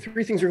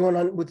three things are going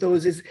on with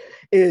those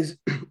is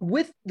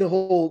with the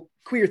whole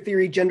queer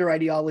theory, gender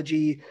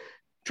ideology,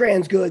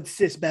 trans good,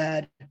 cis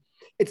bad.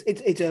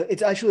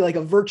 It's actually like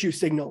a virtue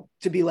signal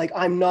to be like,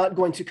 I'm not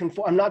going to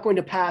conform. I'm not going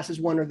to pass as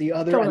one or the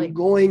other. Totally. I'm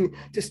going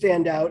to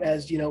stand out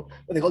as, what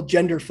they call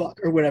gender fuck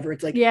or whatever.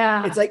 It's like,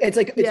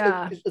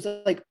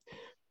 it's like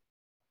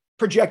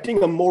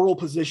projecting a moral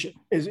position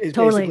is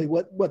totally. Basically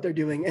what they're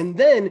doing. And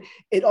then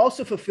it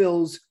also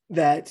fulfills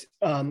that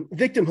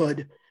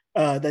victimhood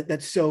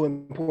that's so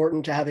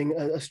important to having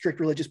a strict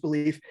religious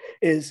belief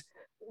is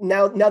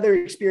now they're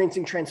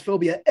experiencing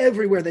transphobia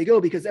everywhere they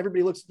go because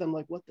everybody looks at them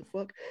like, what the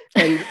fuck?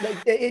 And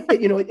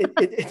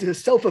it's a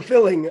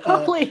self-fulfilling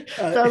totally.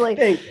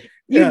 Thing.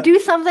 You do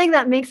something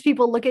that makes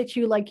people look at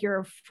you like you're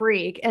a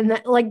freak, and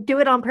that, like, do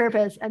it on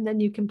purpose, and then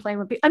you complain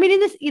with people. I mean,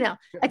 in this,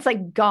 it's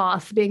like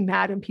goths being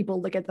mad when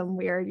people look at them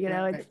weird.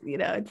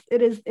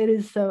 It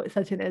is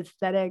such an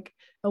aesthetic,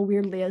 a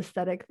weirdly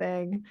aesthetic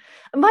thing.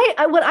 What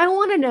I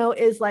want to know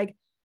is like,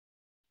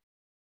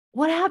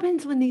 what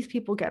happens when these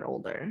people get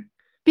older?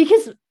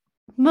 Because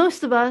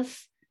most of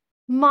us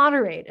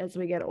moderate as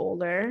we get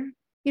older.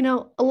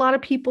 A lot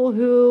of people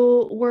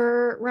who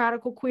were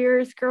radical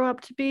queers grow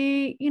up to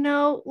be,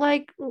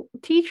 like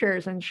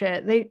teachers and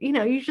shit. They,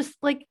 you just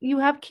like, you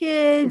have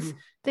kids,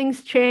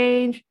 things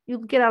change, you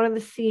get out of the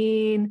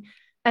scene.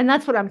 And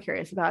that's what I'm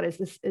curious about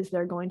is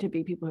there going to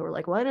be people who are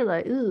like, why did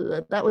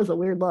that was a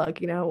weird look,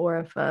 or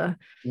if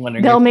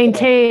they'll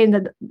maintain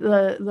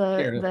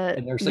the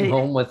nursing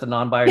home with a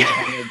non-binary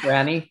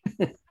granny.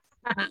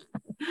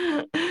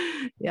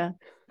 Yeah.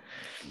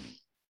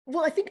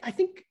 Well, I think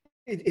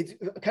it's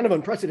kind of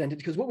unprecedented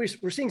because what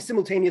we're seeing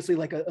simultaneously,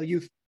 like a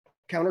youth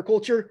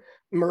counterculture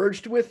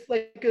merged with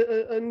like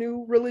a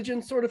new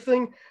religion sort of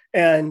thing.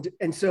 And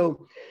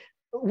so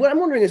what I'm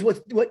wondering is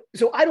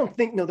so I don't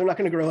think, no, they're not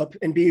going to grow up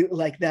and be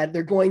like that.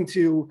 They're going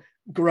to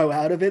grow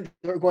out of it.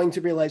 They're going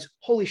to realize,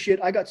 holy shit,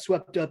 I got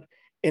swept up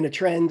in a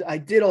trend. I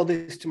did all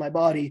this to my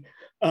body.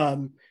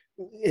 And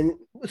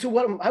so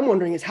what I'm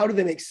wondering is, how do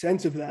they make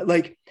sense of that?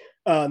 Like,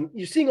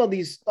 you're seeing all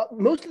these,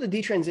 most of the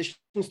detransition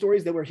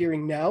stories that we're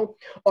hearing now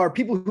are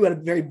people who had a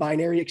very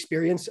binary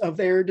experience of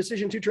their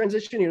decision to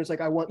transition. It's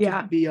like, I want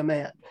to be a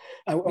man,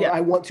 I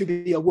want to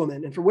be a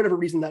woman. And for whatever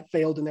reason that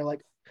failed. And they're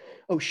like,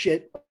 oh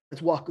shit,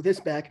 let's walk this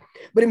back.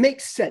 But it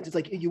makes sense. It's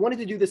like, you wanted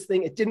to do this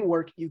thing, it didn't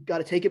work, you've got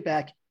to take it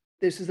back.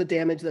 This is the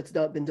damage that's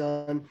been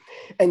done.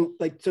 And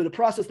like, so to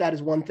process that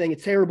is one thing.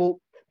 It's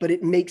terrible, but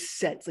it makes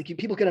sense. Like,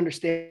 people can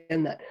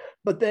understand that.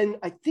 But then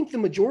I think the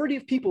majority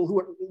of people who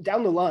are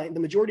down the line, the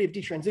majority of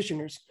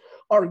detransitioners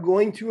are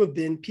going to have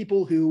been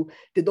people who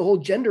did the whole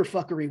gender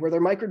fuckery where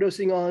they're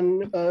microdosing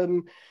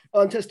on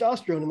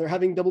testosterone and they're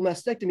having double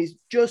mastectomies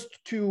just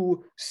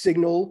to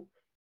signal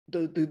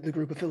the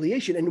group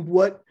affiliation. And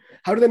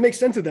how do they make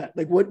sense of that?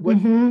 Like, what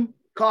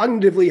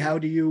cognitively, how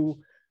do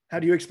you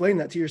explain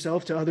that to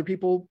yourself, to other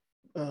people?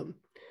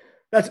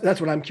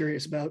 That's what I'm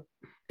curious about.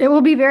 It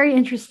will be very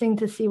interesting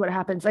to see what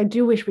happens. I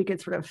do wish we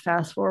could sort of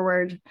fast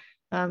forward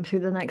through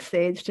the next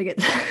stage to get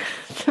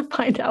to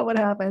find out what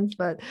happens,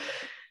 but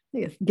I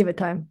guess give it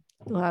time.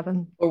 It'll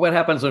happen. Or what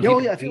happens when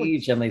people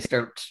age and they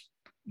start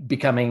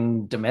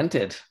becoming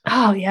demented?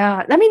 Oh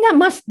yeah. I mean,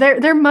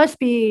 there must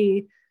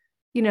be,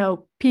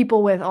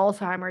 people with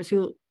Alzheimer's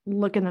who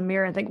look in the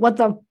mirror and think, what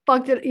the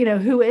fuck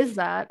who is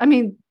that? I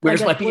mean,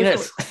 where's my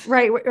penis?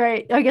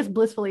 Right. I guess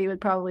blissfully you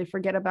would probably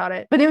forget about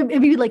it, but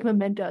it'd be like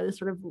Memento, this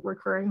sort of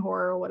recurring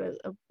horror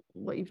of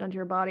what you've done to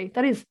your body.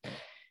 That is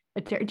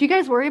do you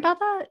guys worry about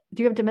that?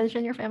 Do you have dementia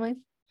in your families?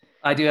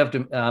 I do have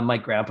my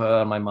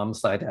grandpa on my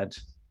mom's side had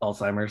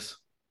Alzheimer's.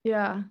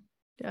 Yeah.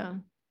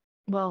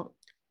 Well,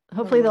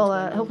 hopefully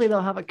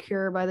they'll have a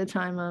cure by the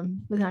time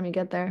you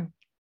get there.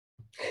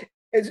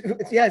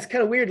 It's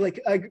kind of weird. Like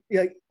Aaron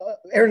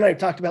and I have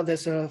talked about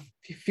this a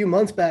few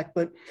months back,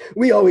 but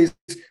we always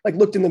like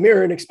looked in the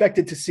mirror and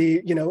expected to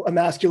see, a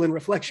masculine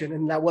reflection,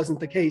 and that wasn't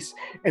the case.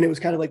 And it was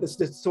kind of like this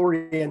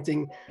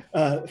disorienting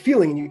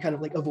feeling, and you kind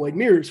of like avoid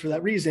mirrors for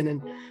that reason.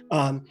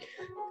 And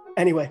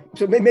anyway,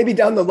 so maybe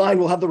down the line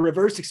we'll have the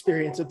reverse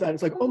experience of that.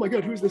 It's like, oh my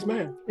God, who's this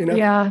man?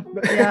 Yeah,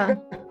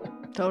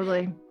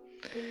 totally.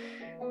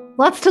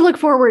 Lots to look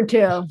forward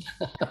to.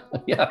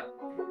 Yeah.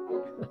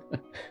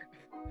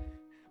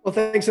 Well,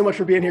 thanks so much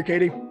for being here,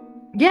 Katie.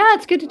 Yeah,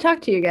 it's good to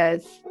talk to you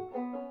guys.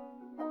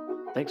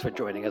 Thanks for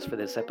joining us for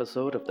this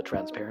episode of the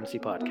Transparency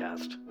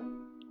Podcast.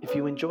 If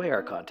you enjoy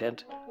our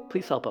content,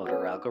 please help out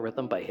our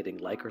algorithm by hitting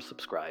like or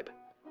subscribe.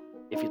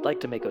 If you'd like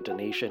to make a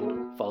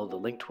donation, follow the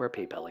link to our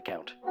PayPal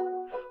account.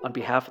 On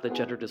behalf of the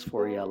Gender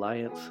Dysphoria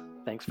Alliance,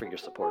 thanks for your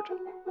support.